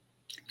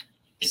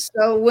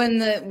 So when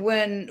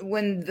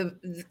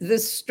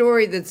this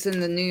story that's in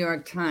the New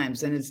York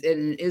Times, and it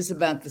is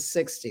about the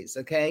 60s,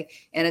 okay,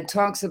 and it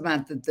talks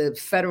about that the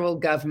federal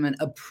government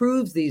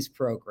approved these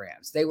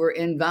programs. They were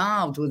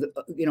involved with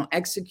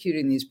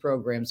executing these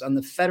programs on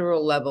the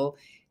federal level,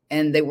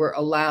 and they were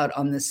allowed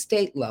on the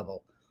state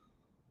level.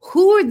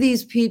 Who are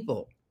these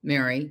people,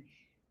 Mary,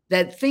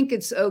 that think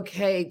it's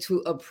okay to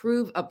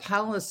approve a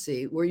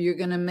policy where you're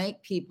going to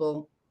make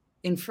people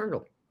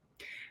infertile?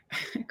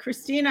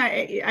 Christine,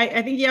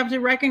 I think you have to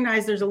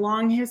recognize there's a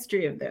long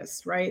history of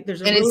this, right?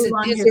 There's a really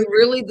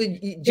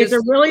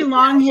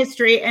long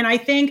history. And I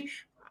think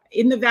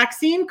in the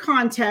vaccine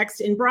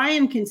context, and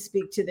Brian can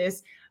speak to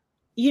this,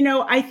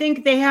 I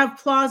think they have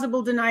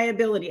plausible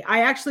deniability.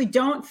 I actually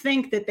don't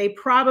think that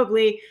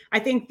I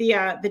think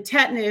the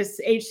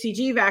tetanus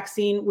HCG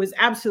vaccine was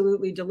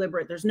absolutely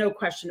deliberate. There's no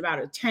question about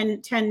it.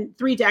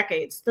 3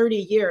 decades, 30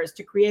 years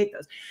to create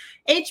those.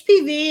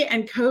 HPV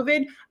and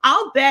COVID,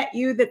 I'll bet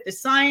you that the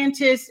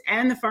scientists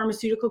and the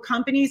pharmaceutical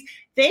companies,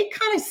 they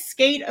kind of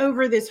skate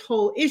over this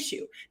whole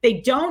issue. They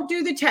don't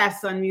do the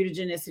tests on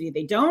mutagenicity.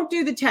 They don't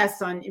do the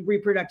tests on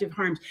reproductive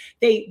harms.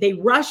 They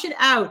rush it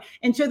out.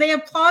 And so they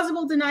have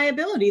plausible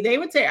deniability. They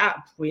would say,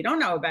 we don't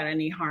know about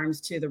any harms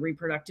to the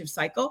reproductive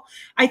cycle.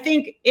 I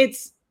think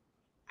it's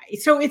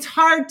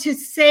hard to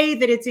say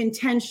that it's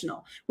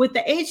intentional. With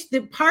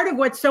the part of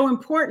what's so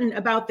important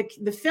about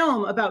the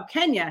film about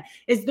Kenya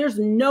is there's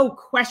no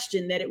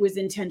question that it was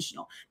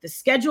intentional. The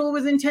schedule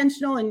was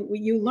intentional, and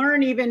you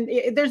learn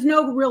there's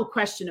no real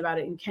question about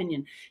it in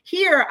Kenyan.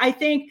 Here, I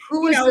think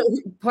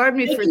pardon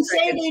me for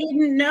saying they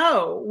didn't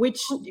know,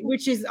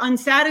 which is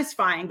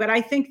unsatisfying. But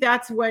I think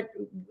that's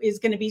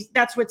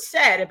what's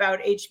said about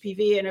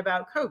HPV and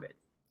about COVID.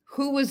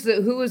 Who was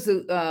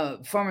the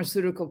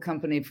pharmaceutical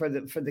company for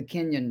the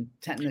Kenyan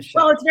tetanus shot?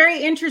 Well, it's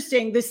very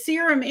interesting. The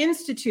Serum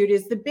Institute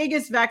is the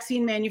biggest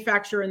vaccine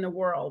manufacturer in the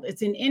world.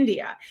 It's in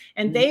India,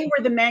 and they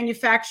were the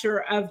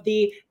manufacturer of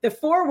the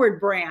Forward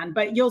brand.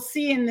 But you'll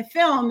see in the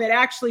film that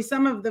actually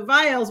some of the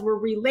vials were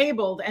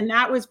relabeled, and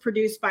that was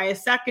produced by a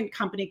second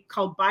company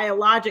called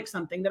Biologic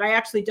something that I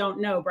actually don't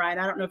know, Brian.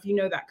 I don't know if you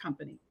know that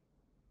company.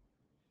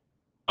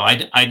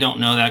 I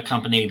don't know that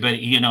company, but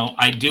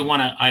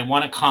I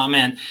want to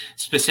comment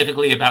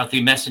specifically about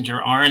the messenger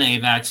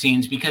RNA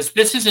vaccines, because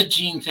this is a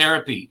gene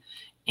therapy.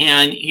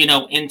 And,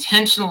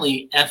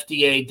 intentionally,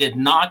 FDA did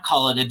not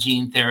call it a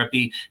gene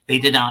therapy. They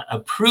did not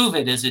approve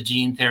it as a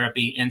gene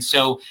therapy. And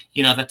so,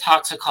 the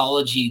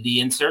toxicology, the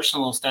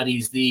insertional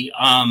studies, the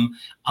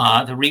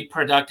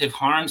reproductive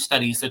harm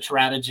studies, the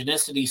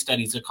teratogenicity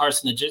studies, the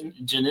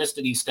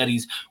carcinogenicity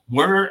studies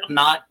were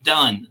not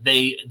done.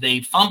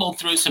 They fumbled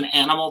through some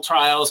animal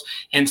trials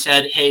and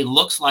said, hey,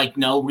 looks like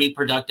no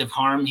reproductive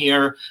harm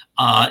here.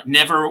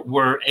 Never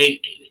were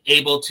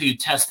able to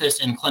test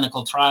this in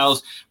clinical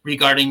trials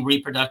regarding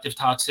reproductive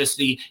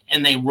toxicity,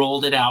 and they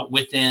rolled it out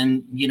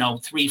within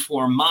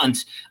 3-4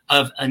 months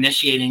of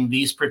initiating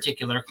these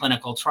particular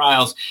clinical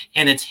trials.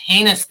 And it's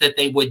heinous that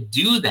they would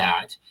do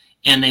that,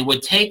 and they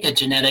would take a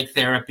genetic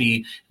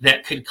therapy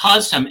that could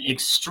cause some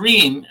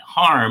extreme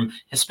harm,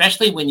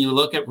 especially when you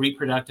look at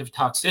reproductive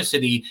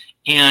toxicity,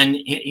 and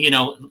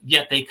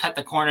yet they cut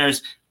the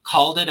corners,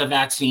 called it a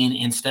vaccine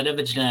instead of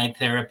a genetic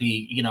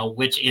therapy,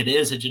 which it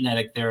is a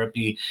genetic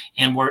therapy,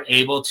 and we're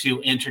able to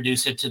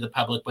introduce it to the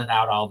public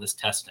without all this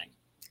testing.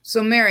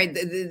 So, Mary,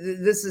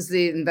 this is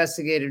the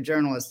investigative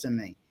journalist in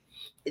me.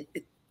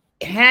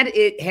 Had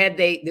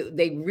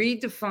they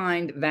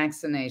redefined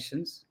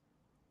vaccinations,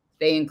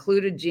 they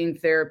included gene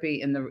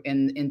therapy and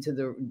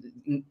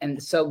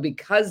so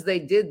because they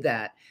did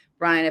that,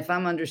 Brian, if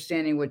I'm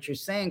understanding what you're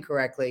saying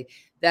correctly,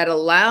 that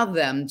allowed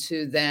them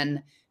to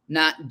then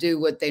not do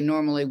what they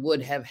normally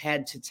would have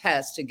had to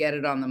test to get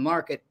it on the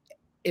market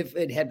if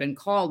it had been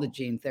called a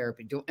gene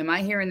therapy. Am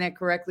I hearing that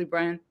correctly,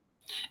 Brian?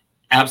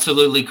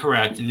 Absolutely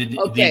correct.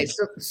 Okay,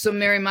 so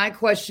Mary, my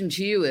question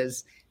to you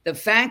is, the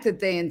fact that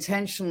they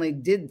intentionally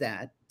did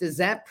that, does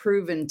that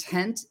prove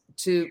intent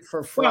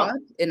for fraud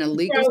in a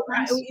legal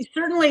sense?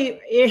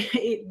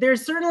 Certainly,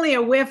 there's certainly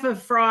a whiff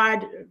of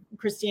fraud,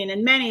 Christine,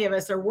 and many of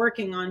us are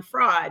working on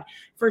fraud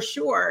for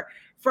sure.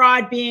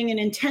 Fraud being an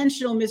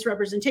intentional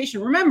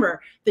misrepresentation.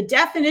 Remember, the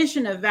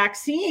definition of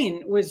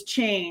vaccine was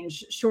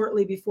changed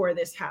shortly before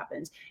this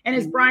happened. And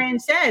as Brian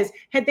says,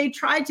 had they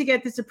tried to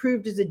get this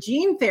approved as a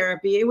gene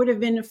therapy, it would have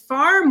been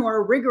far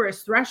more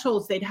rigorous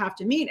thresholds they'd have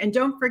to meet. And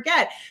don't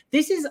forget,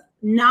 this is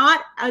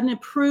not an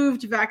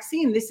approved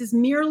vaccine. This is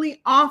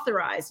merely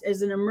authorized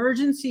as an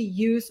emergency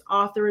use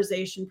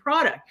authorization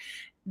product.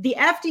 The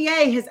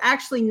FDA has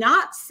actually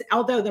not,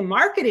 although the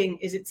marketing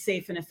is it's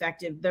safe and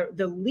effective,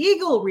 the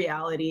legal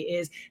reality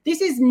is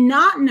this is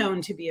not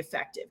known to be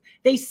effective.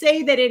 They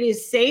say that it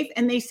is safe,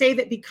 and they say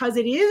that because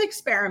it is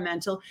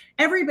experimental,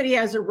 everybody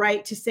has a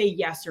right to say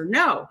yes or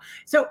no.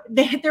 So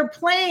they're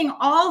playing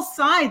all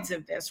sides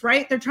of this,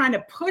 right? They're trying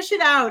to push it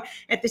out.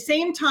 At the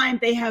same time,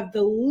 they have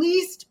the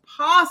least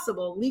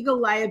possible legal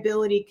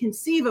liability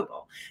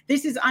conceivable.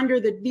 These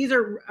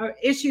are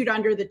issued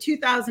under the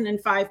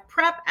 2005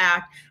 PrEP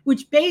Act,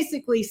 which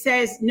basically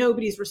says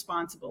nobody's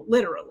responsible.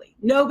 Literally,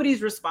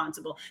 nobody's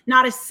responsible.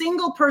 Not a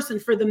single person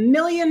for the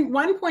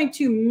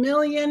 1.2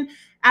 million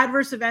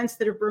adverse events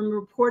that have been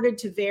reported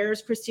to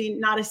VAERS, Christine,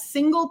 not a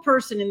single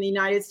person in the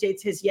United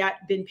States has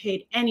yet been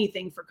paid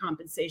anything for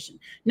compensation.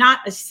 Not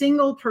a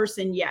single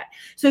person yet.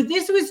 So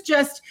this was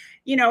just,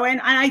 and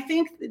I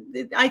think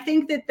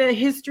that the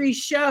history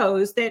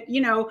shows that,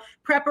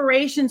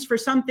 preparations for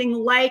something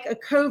like a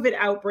COVID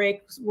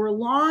outbreak were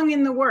long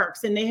in the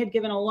works, and they had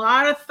given a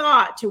lot of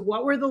thought to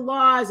what were the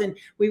laws, and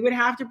we would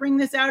have to bring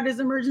this out as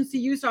emergency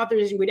use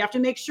authorization. We'd have to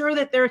make sure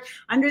that they're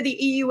under the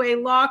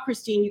EUA law,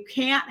 Christine. You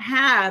can't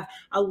have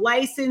a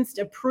licensed,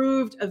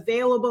 approved,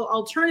 available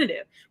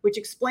alternative, which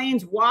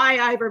explains why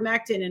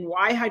ivermectin and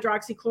why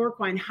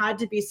hydroxychloroquine had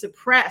to be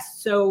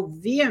suppressed so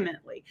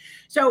vehemently.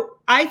 So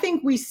I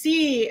think we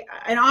see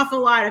an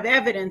awful lot of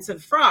evidence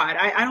of fraud.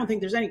 I don't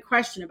think there's any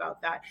question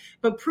about that.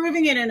 But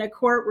proving it in a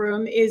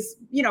courtroom is,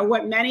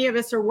 what many of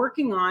us are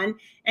working on.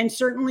 And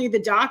certainly the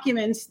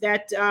documents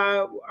that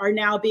are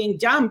now being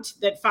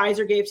dumped that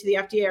Pfizer gave to the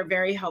FDA are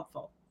very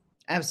helpful.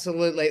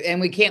 Absolutely.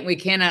 And we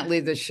cannot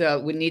leave the show.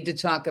 We need to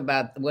talk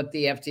about what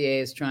the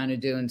FDA is trying to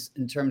do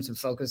in terms of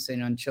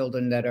focusing on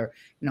children that are,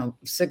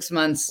 6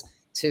 months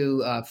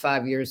to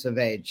 5 years of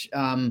age.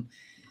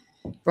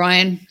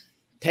 Brian,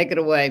 take it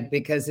away,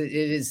 because it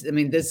is,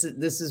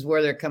 this is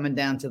where they're coming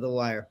down to the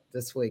wire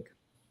this week.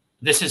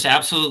 This is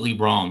absolutely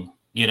wrong.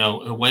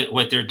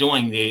 What they're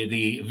doing.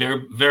 The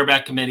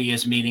VRBPAC committee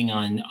is meeting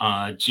on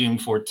June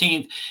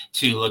 14th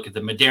to look at the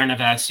Moderna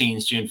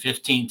vaccines, June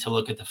 15th to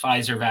look at the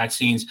Pfizer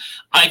vaccines.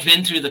 I've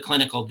been through the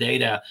clinical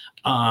data.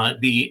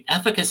 The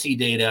efficacy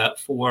data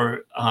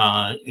for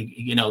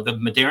the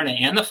Moderna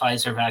and the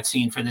Pfizer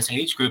vaccine for this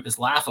age group is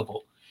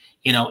laughable.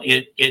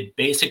 It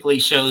basically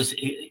shows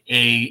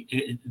the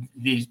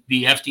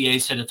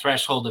FDA set a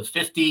threshold of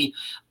 50%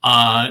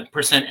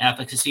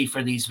 efficacy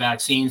for these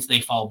vaccines. They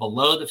fall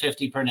below the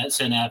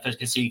 50%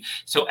 efficacy.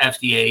 So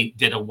FDA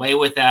did away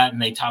with that.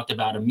 And they talked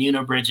about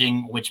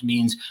immunobridging, which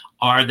means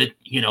are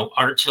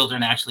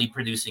children actually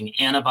producing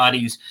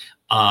antibodies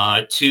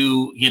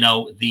to,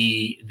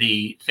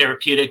 the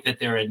therapeutic that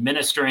they're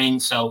administering.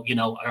 So,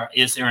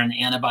 is there an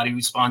antibody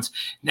response?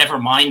 Never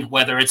mind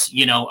whether it's,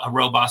 a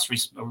robust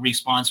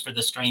response for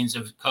the strains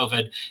of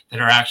COVID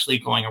that are actually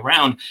going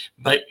around.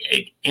 But,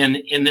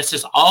 and this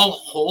is all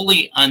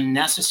wholly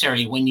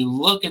unnecessary. When you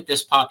look at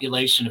this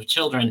population of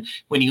children,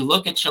 when you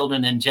look at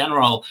children in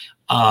general,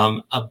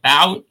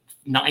 about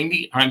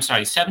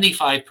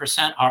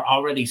 75% are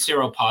already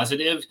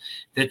seropositive,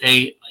 that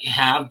they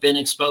have been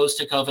exposed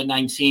to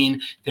COVID-19.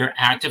 They're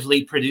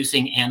actively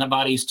producing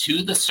antibodies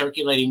to the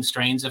circulating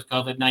strains of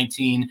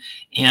COVID-19.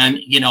 And,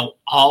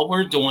 all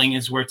we're doing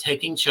is we're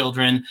taking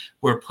children,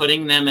 we're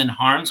putting them in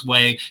harm's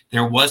way.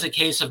 There was a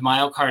case of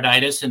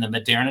myocarditis in the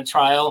Moderna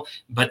trial,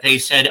 but they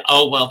said,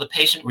 oh, well, the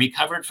patient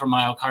recovered from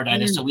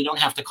myocarditis, so we don't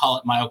have to call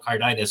it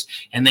myocarditis.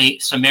 And they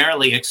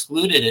summarily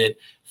excluded it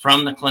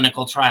from the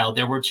clinical trial.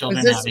 There were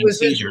children having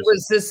seizures.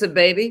 Was this a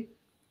baby?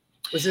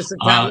 Was this a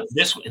child?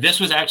 This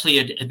was actually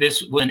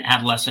an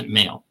adolescent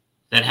male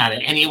that had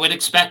it, and you would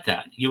expect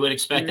that. You would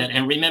expect that.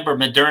 And remember,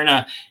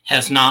 Moderna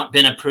has not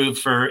been approved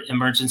for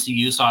emergency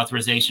use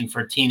authorization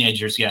for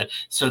teenagers yet,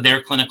 so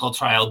their clinical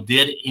trial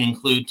did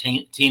include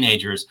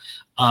teenagers.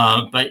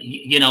 But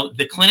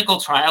the clinical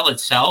trial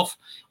itself,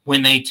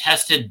 when they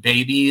tested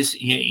babies,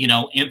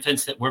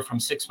 infants that were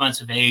from 6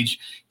 months of age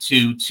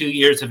to 2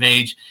 years of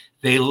age,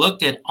 they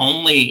looked at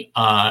only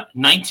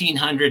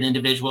 1,900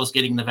 individuals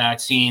getting the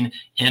vaccine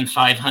and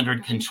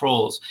 500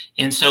 controls.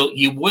 And so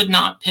you would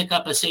not pick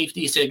up a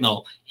safety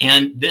signal.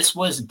 And this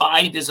was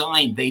by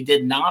design. They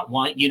did not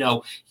want,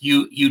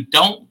 you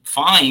don't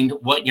find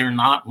what you're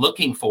not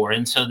looking for.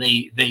 And so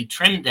they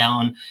trimmed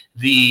down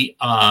the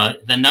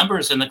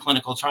numbers in the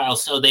clinical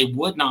trials so they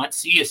would not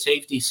see a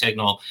safety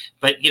signal.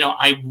 But,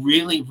 I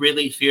really,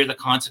 really fear the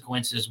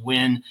consequences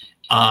when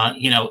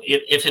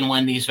if and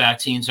when these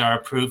vaccines are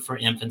approved for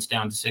infants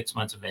down to 6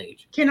 months of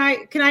age. Can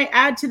I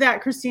add to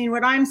that, Christine?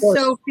 What I'm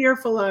so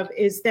fearful of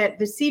is that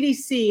the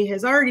CDC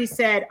has already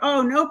said,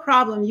 oh, no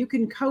problem. You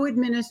can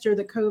co-administer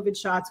the COVID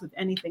shots with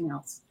anything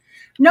else.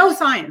 No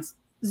science,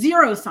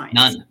 zero science.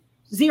 None.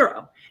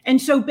 Zero. And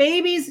so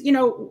babies,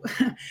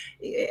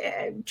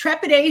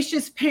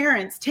 trepidatious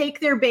parents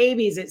take their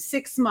babies at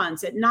 6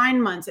 months, at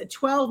 9 months, at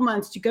 12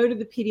 months to go to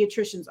the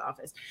pediatrician's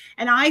office.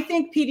 And I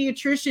think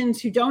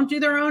pediatricians who don't do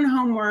their own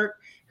homework,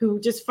 who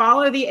just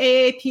follow the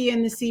AAP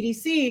and the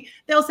CDC,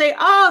 they'll say,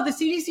 oh, the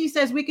CDC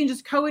says we can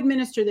just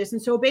co-administer this.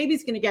 And so a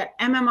baby's going to get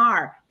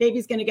MMR,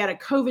 baby's going to get a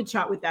COVID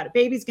shot with that. A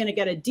baby's going to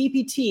get a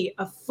DPT,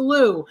 a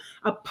flu,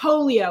 a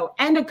polio,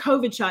 and a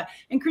COVID shot.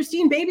 And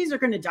Christine, babies are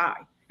going to die.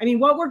 I mean,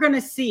 what we're going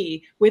to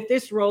see with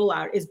this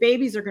rollout is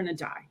babies are going to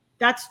die.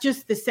 That's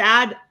just the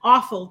sad,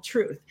 awful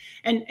truth.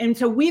 And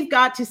so we've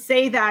got to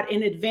say that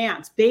in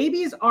advance.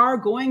 Babies are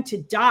going to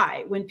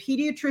die when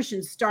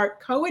pediatricians start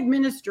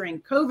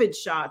co-administering COVID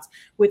shots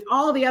with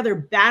all the other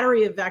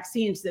battery of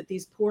vaccines that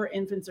these poor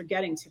infants are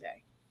getting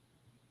today.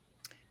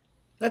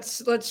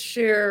 Let's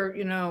share,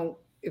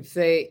 if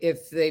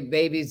they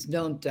babies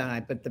don't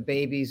die, but the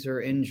babies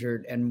are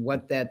injured, and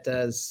what that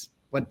does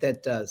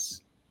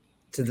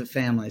to the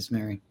families,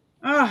 Mary.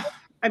 Oh,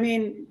 I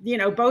mean,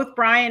 both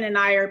Brian and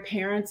I are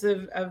parents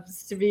of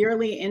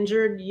severely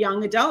injured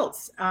young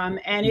adults.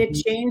 And it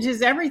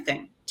changes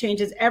everything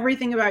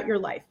about your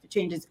life. It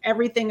changes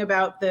everything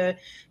about the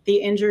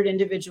injured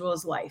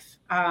individual's life.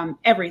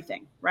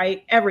 Everything,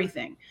 right?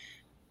 Everything.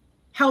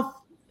 Health,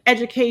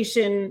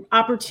 education,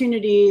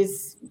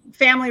 opportunities,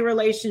 family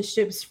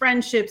relationships,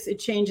 friendships. It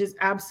changes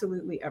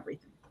absolutely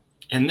everything.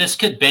 And this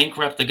could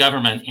bankrupt the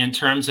government in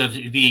terms of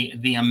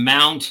the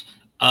amount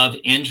of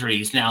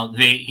injuries. Now,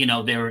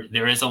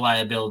 there is a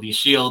liability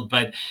shield,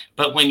 but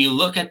when you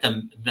look at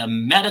the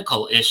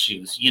medical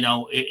issues,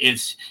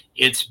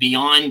 it's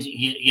beyond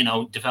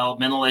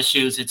developmental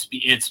issues.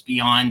 It's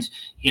beyond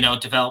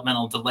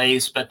developmental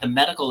delays. But the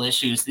medical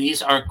issues,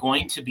 these are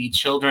going to be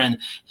children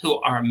who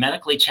are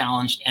medically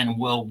challenged and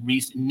will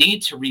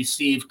need to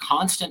receive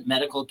constant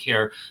medical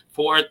care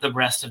for the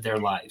rest of their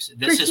lives.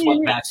 This is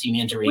what vaccine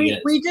injury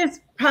is. We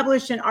just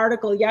published an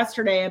article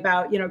yesterday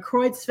about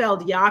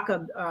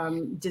Creutzfeldt-Jakob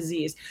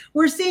disease.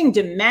 We're seeing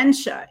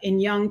dementia in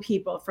young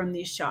people from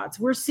these shots.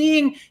 We're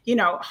seeing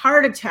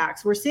heart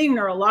attacks. We're seeing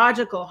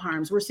neurological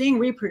harms. We're seeing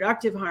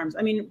reproductive harms.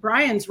 I mean,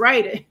 Brian's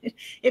right.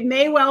 It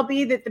may well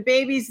be that the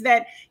babies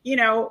that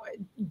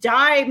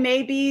die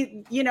may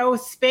be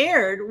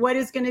spared what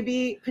is going to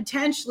be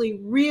potentially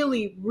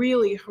really,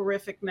 really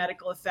horrific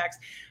medical effects.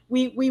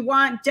 We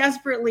want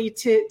desperately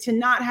to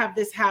not have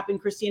this happen,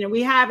 Christina.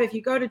 We have, if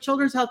you go to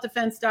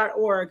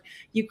childrenshealthdefense.org,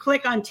 you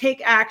click on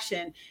Take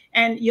Action,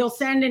 and you'll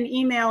send an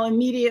email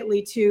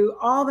immediately to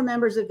all the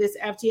members of this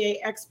FDA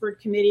expert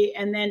committee,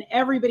 and then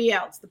everybody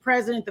else, the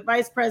president, the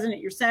vice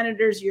president, your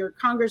senators, your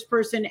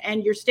congressperson,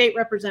 and your state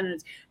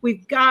representatives.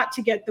 We've got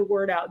to get the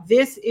word out.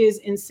 This is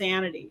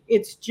insanity.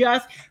 It's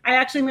just, I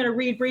actually am going to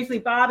read briefly.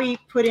 Bobby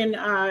put in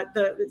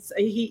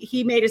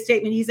he made a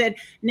statement. He said,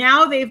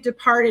 now they've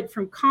departed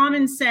from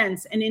common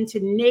sense and into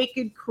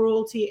naked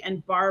cruelty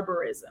and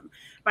barbarism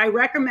by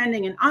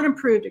recommending an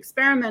unapproved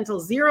experimental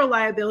zero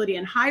liability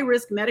and high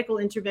risk medical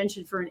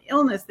intervention for an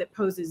illness that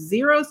poses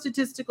zero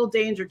statistical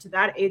danger to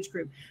that age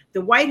group.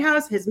 The White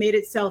House has made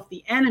itself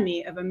the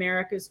enemy of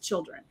America's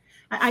children.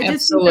 I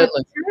just think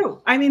that's true.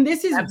 I mean,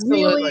 this is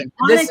really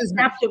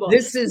unacceptable.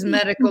 This is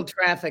medical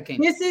trafficking.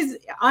 This is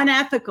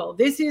unethical.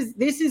 This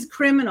is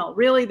criminal.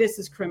 Really, this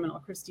is criminal,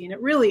 Christine.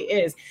 It really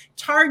is.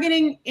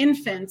 Targeting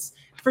infants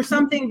for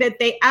something that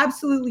they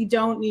absolutely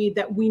don't need,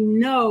 that we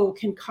know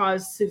can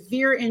cause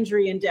severe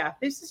injury and death.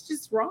 This is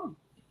just wrong.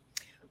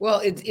 Well,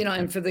 it's,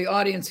 and for the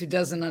audience who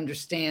doesn't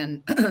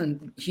understand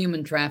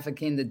human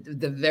trafficking,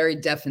 the very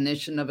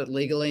definition of it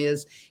legally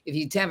is if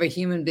you have a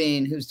human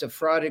being who's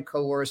defrauded,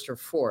 coerced, or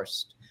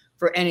forced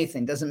for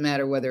anything, doesn't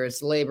matter whether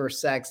it's labor,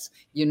 sex,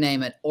 you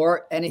name it,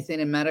 or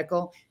anything in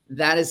medical,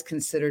 that is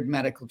considered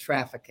medical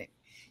trafficking.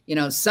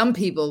 Some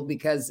people,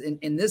 because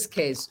in this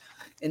case,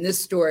 in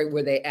this story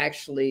where they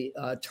actually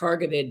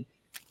targeted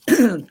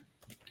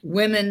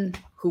women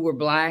who were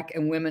Black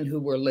and women who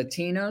were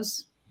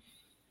Latinos,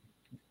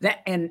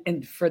 that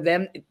and for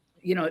them,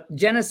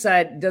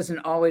 genocide doesn't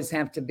always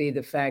have to be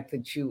the fact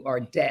that you are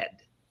dead.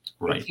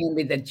 Right. It can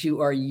be that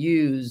you are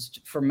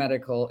used for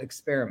medical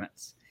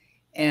experiments.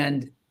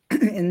 And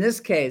in this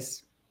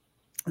case,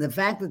 the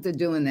fact that they're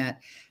doing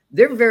that,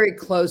 they're very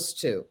close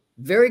to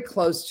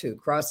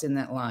crossing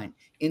that line.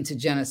 into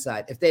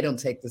genocide if they don't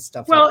take this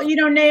stuff Well, off. you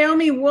know,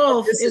 Naomi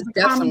Wolf is a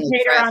definitely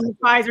commentator on the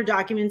Pfizer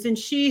documents, and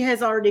she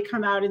has already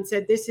come out and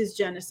said this is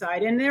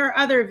genocide. And there are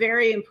other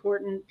very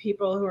important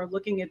people who are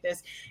looking at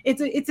this.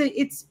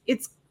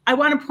 I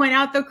want to point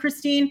out, though,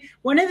 Christine,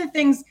 one of the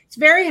things, it's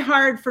very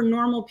hard for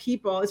normal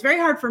people. It's very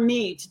hard for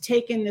me to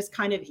take in this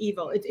kind of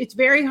evil. It's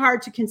very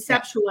hard to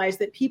conceptualize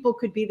that people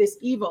could be this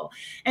evil.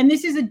 And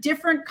this is a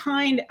different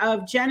kind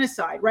of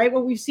genocide, right?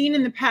 What we've seen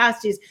in the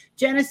past is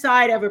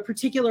genocide of a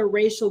particular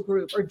racial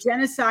group, or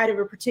genocide of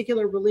a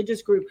particular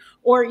religious group,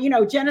 or, you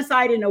know,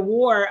 genocide in a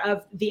war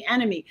of the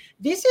enemy.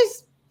 This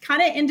is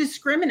kind of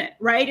indiscriminate,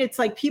 right? It's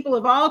like people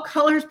of all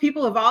colors,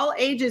 people of all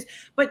ages,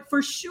 but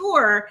for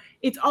sure,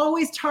 it's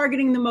always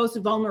targeting the most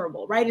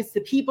vulnerable, right? It's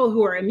the people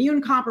who are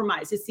immune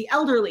compromised. It's the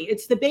elderly,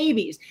 it's the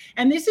babies.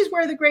 And this is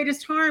where the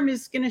greatest harm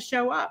is going to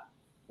show up.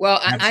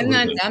 Well,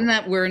 I'm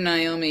not where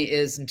Naomi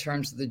is in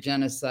terms of the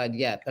genocide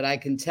yet, but I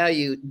can tell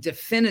you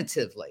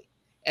definitively,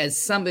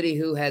 as somebody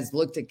who has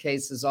looked at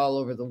cases all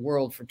over the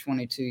world for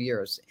 22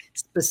 years,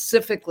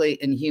 specifically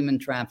in human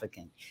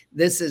trafficking,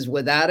 this is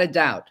without a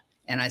doubt.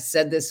 And I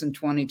said this in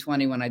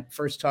 2020 when I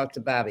first talked to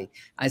Bobby.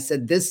 I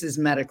said, this is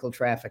medical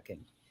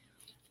trafficking.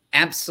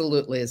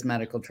 Absolutely is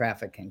medical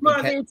trafficking.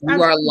 Well, you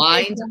are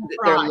lying.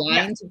 They're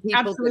lying to people.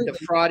 Absolutely. They're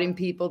defrauding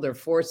people. They're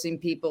forcing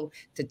people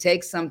to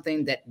take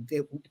something that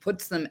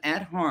puts them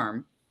at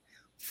harm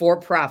for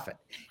profit.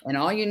 And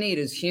all you need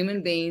is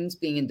human beings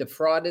being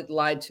defrauded,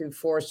 lied to,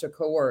 forced, or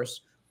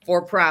coerced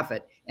for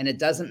profit. And it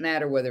doesn't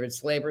matter whether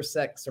it's labor,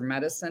 sex, or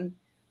medicine.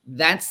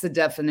 That's the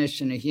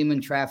definition of human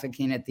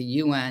trafficking at the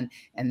UN.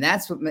 And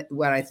that's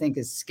what I think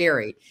is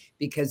scary,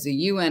 because the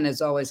UN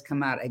has always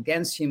come out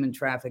against human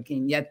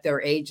trafficking, yet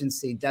their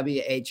agency,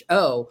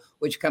 WHO,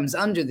 which comes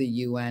under the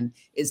UN,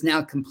 is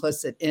now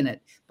complicit in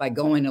it by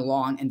going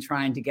along and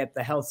trying to get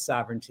the health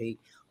sovereignty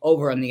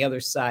over on the other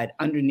side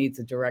underneath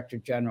the Director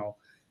General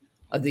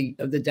of the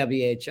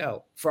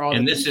WHO for all.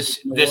 And this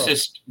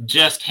is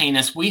just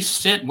heinous. We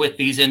sit with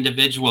these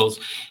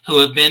individuals who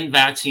have been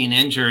vaccine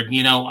injured.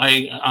 You know,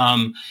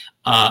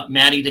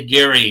 Maddie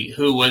DeGarry,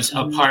 who was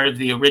a part of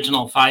the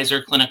original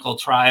Pfizer clinical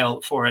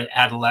trial for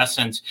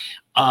adolescents,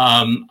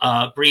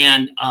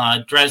 Brianne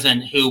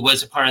Dresden, who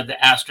was a part of the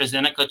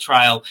AstraZeneca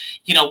trial.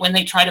 You know, when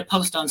they try to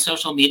post on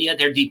social media,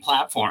 they're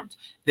deplatformed.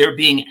 They're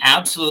being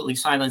absolutely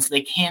silenced.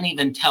 They can't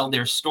even tell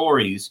their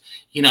stories,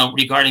 you know,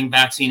 regarding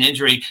vaccine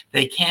injury.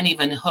 They can't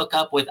even hook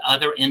up with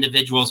other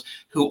individuals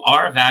who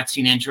are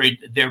vaccine injured.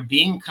 They're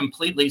being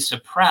completely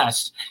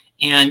suppressed.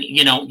 And,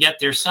 you know, yet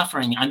they're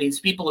suffering. I mean, these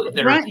people that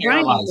are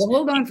paralyzed. Well,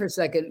 hold on for a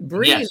second.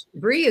 Bree's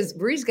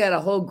got a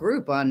whole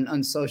group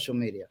on social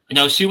media. You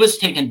know, she was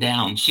taken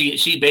down.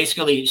 She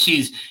basically,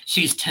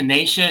 she's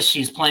tenacious.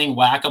 She's playing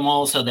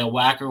whack-a-mole. So they'll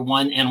whack her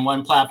in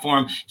one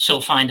platform.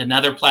 She'll find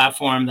another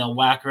platform. They'll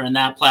whack her in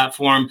that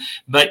platform.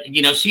 But,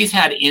 you know, she's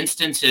had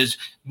instances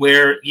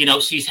where, you know,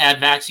 she's had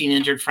vaccine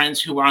injured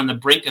friends who were on the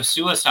brink of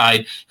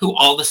suicide, who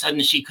all of a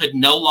sudden she could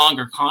no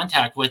longer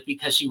contact with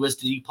because she was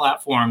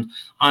deplatformed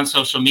on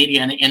social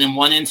media. And in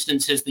one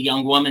instance, the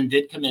young woman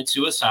did commit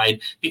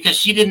suicide because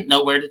she didn't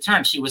know where to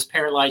turn. She was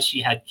paralyzed.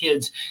 She had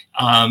kids.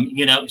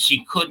 You know,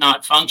 she could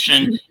not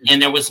function,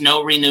 and there was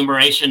no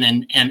remuneration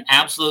and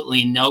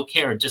absolutely no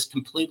care, just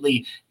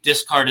completely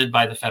discarded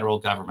by the federal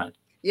government.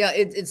 Yeah,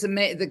 it's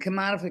amazing. The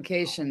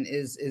commodification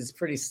is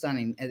pretty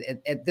stunning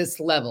at this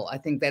level. I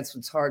think that's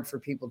what's hard for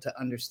people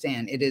to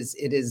understand. It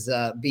is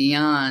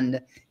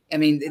beyond. I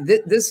mean,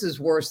 this is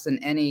worse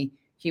than any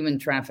human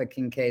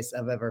trafficking case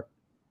I've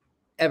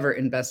ever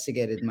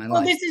investigated in my life.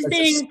 Well, this is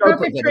being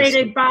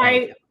perpetrated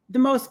by the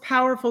most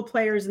powerful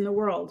players in the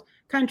world: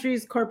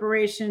 countries,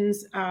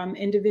 corporations,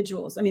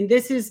 individuals. I mean,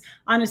 this is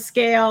on a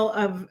scale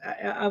of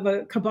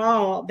a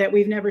cabal that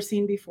we've never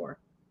seen before.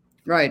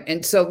 Right.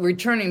 And so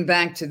returning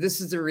back to,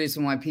 this is the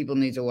reason why people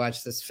need to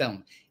watch this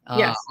film.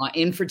 Yes.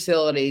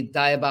 Infertility,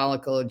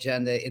 diabolical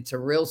agenda. It's a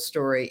real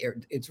story.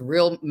 It's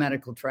real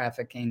medical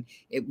trafficking.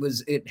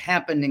 It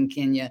happened in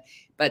Kenya,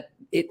 but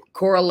it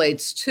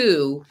correlates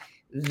to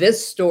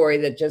this story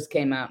that just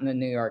came out in the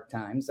New York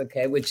Times,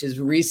 okay, which is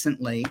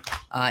recently,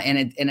 and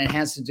it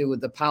has to do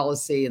with the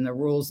policy and the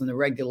rules and the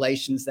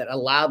regulations that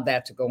allowed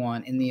that to go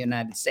on in the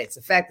United States.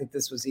 The fact that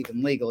this was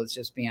even legal is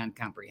just beyond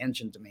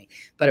comprehension to me,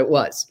 but it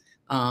was.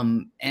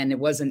 And it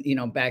wasn't, you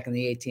know, back in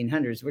the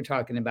 1800s. We're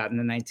talking about in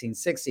the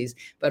 1960s,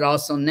 but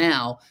also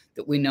now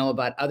that we know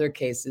about other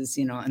cases,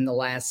 you know, in the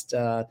last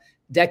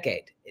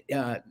decade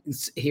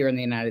here in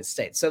the United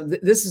States. So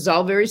this is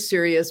all very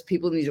serious.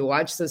 People need to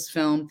watch this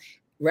film,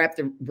 wrap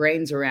their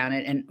brains around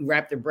it, and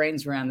wrap their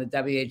brains around the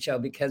WHO,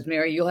 because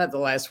Mary, you'll have the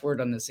last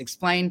word on this.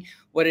 Explain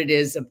what it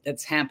is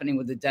that's happening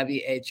with the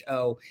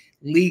WHO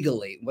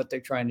legally, what they're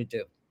trying to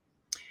do.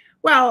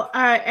 Well,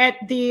 at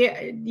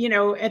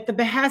the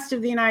behest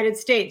of the United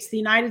States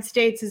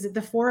is at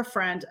the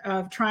forefront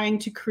of trying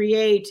to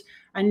create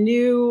a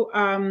new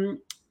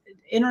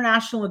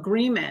international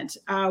agreement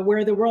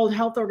where the World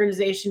Health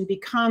Organization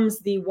becomes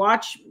the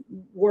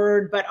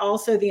watchword, but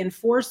also the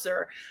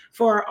enforcer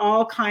for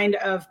all kind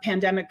of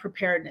pandemic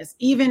preparedness,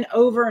 even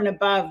over and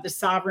above the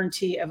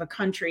sovereignty of a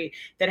country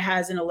that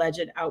has an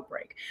alleged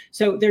outbreak.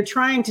 So they're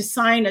trying to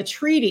sign a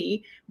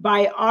treaty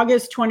by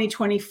August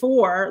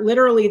 2024.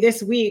 Literally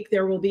this week,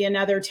 there will be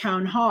another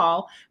town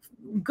hall.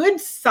 Good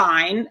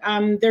sign.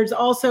 There's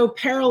also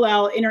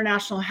parallel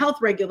international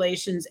health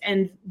regulations,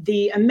 and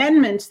the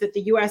amendments that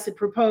the US had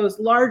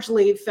proposed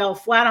largely fell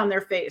flat on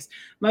their face.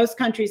 Most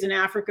countries in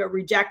Africa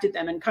rejected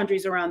them, and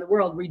countries around the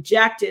world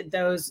rejected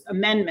those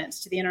amendments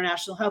to the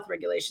international health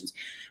regulations.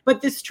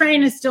 But this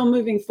train is still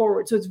moving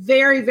forward. So it's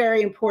very,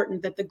 very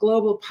important that the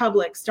global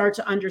public start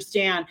to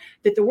understand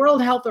that the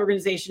World Health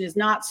Organization is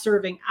not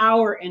serving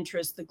our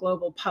interests, the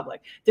global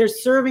public. They're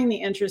serving the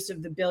interests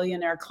of the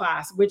billionaire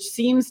class, which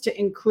seems to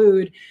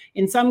include,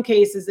 in some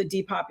cases, a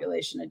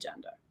depopulation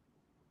agenda.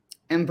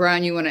 And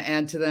Brian, you want to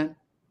add to that?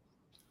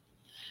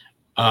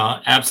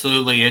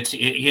 Absolutely.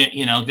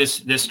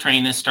 This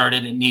train has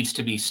started. It needs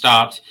to be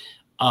stopped.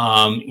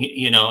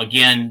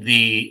 Again,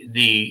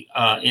 the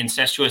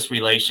incestuous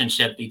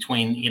relationship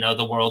between,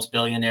 the world's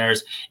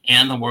billionaires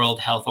and the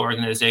World Health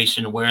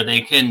Organization, where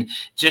they can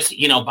just,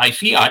 by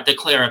fiat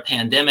declare a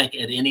pandemic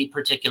at any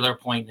particular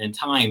point in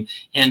time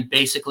and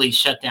basically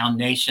shut down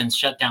nations,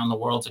 shut down the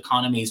world's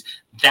economies.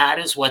 That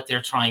is what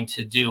they're trying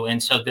to do.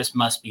 And so this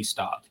must be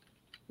stopped.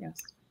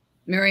 Yes.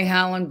 Mary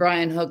Holland,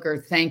 Brian Hooker,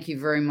 thank you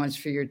very much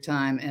for your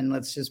time. And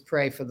let's just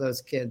pray for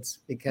those kids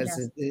because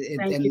yes.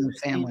 and their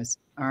families.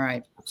 All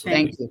right.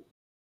 Thank you.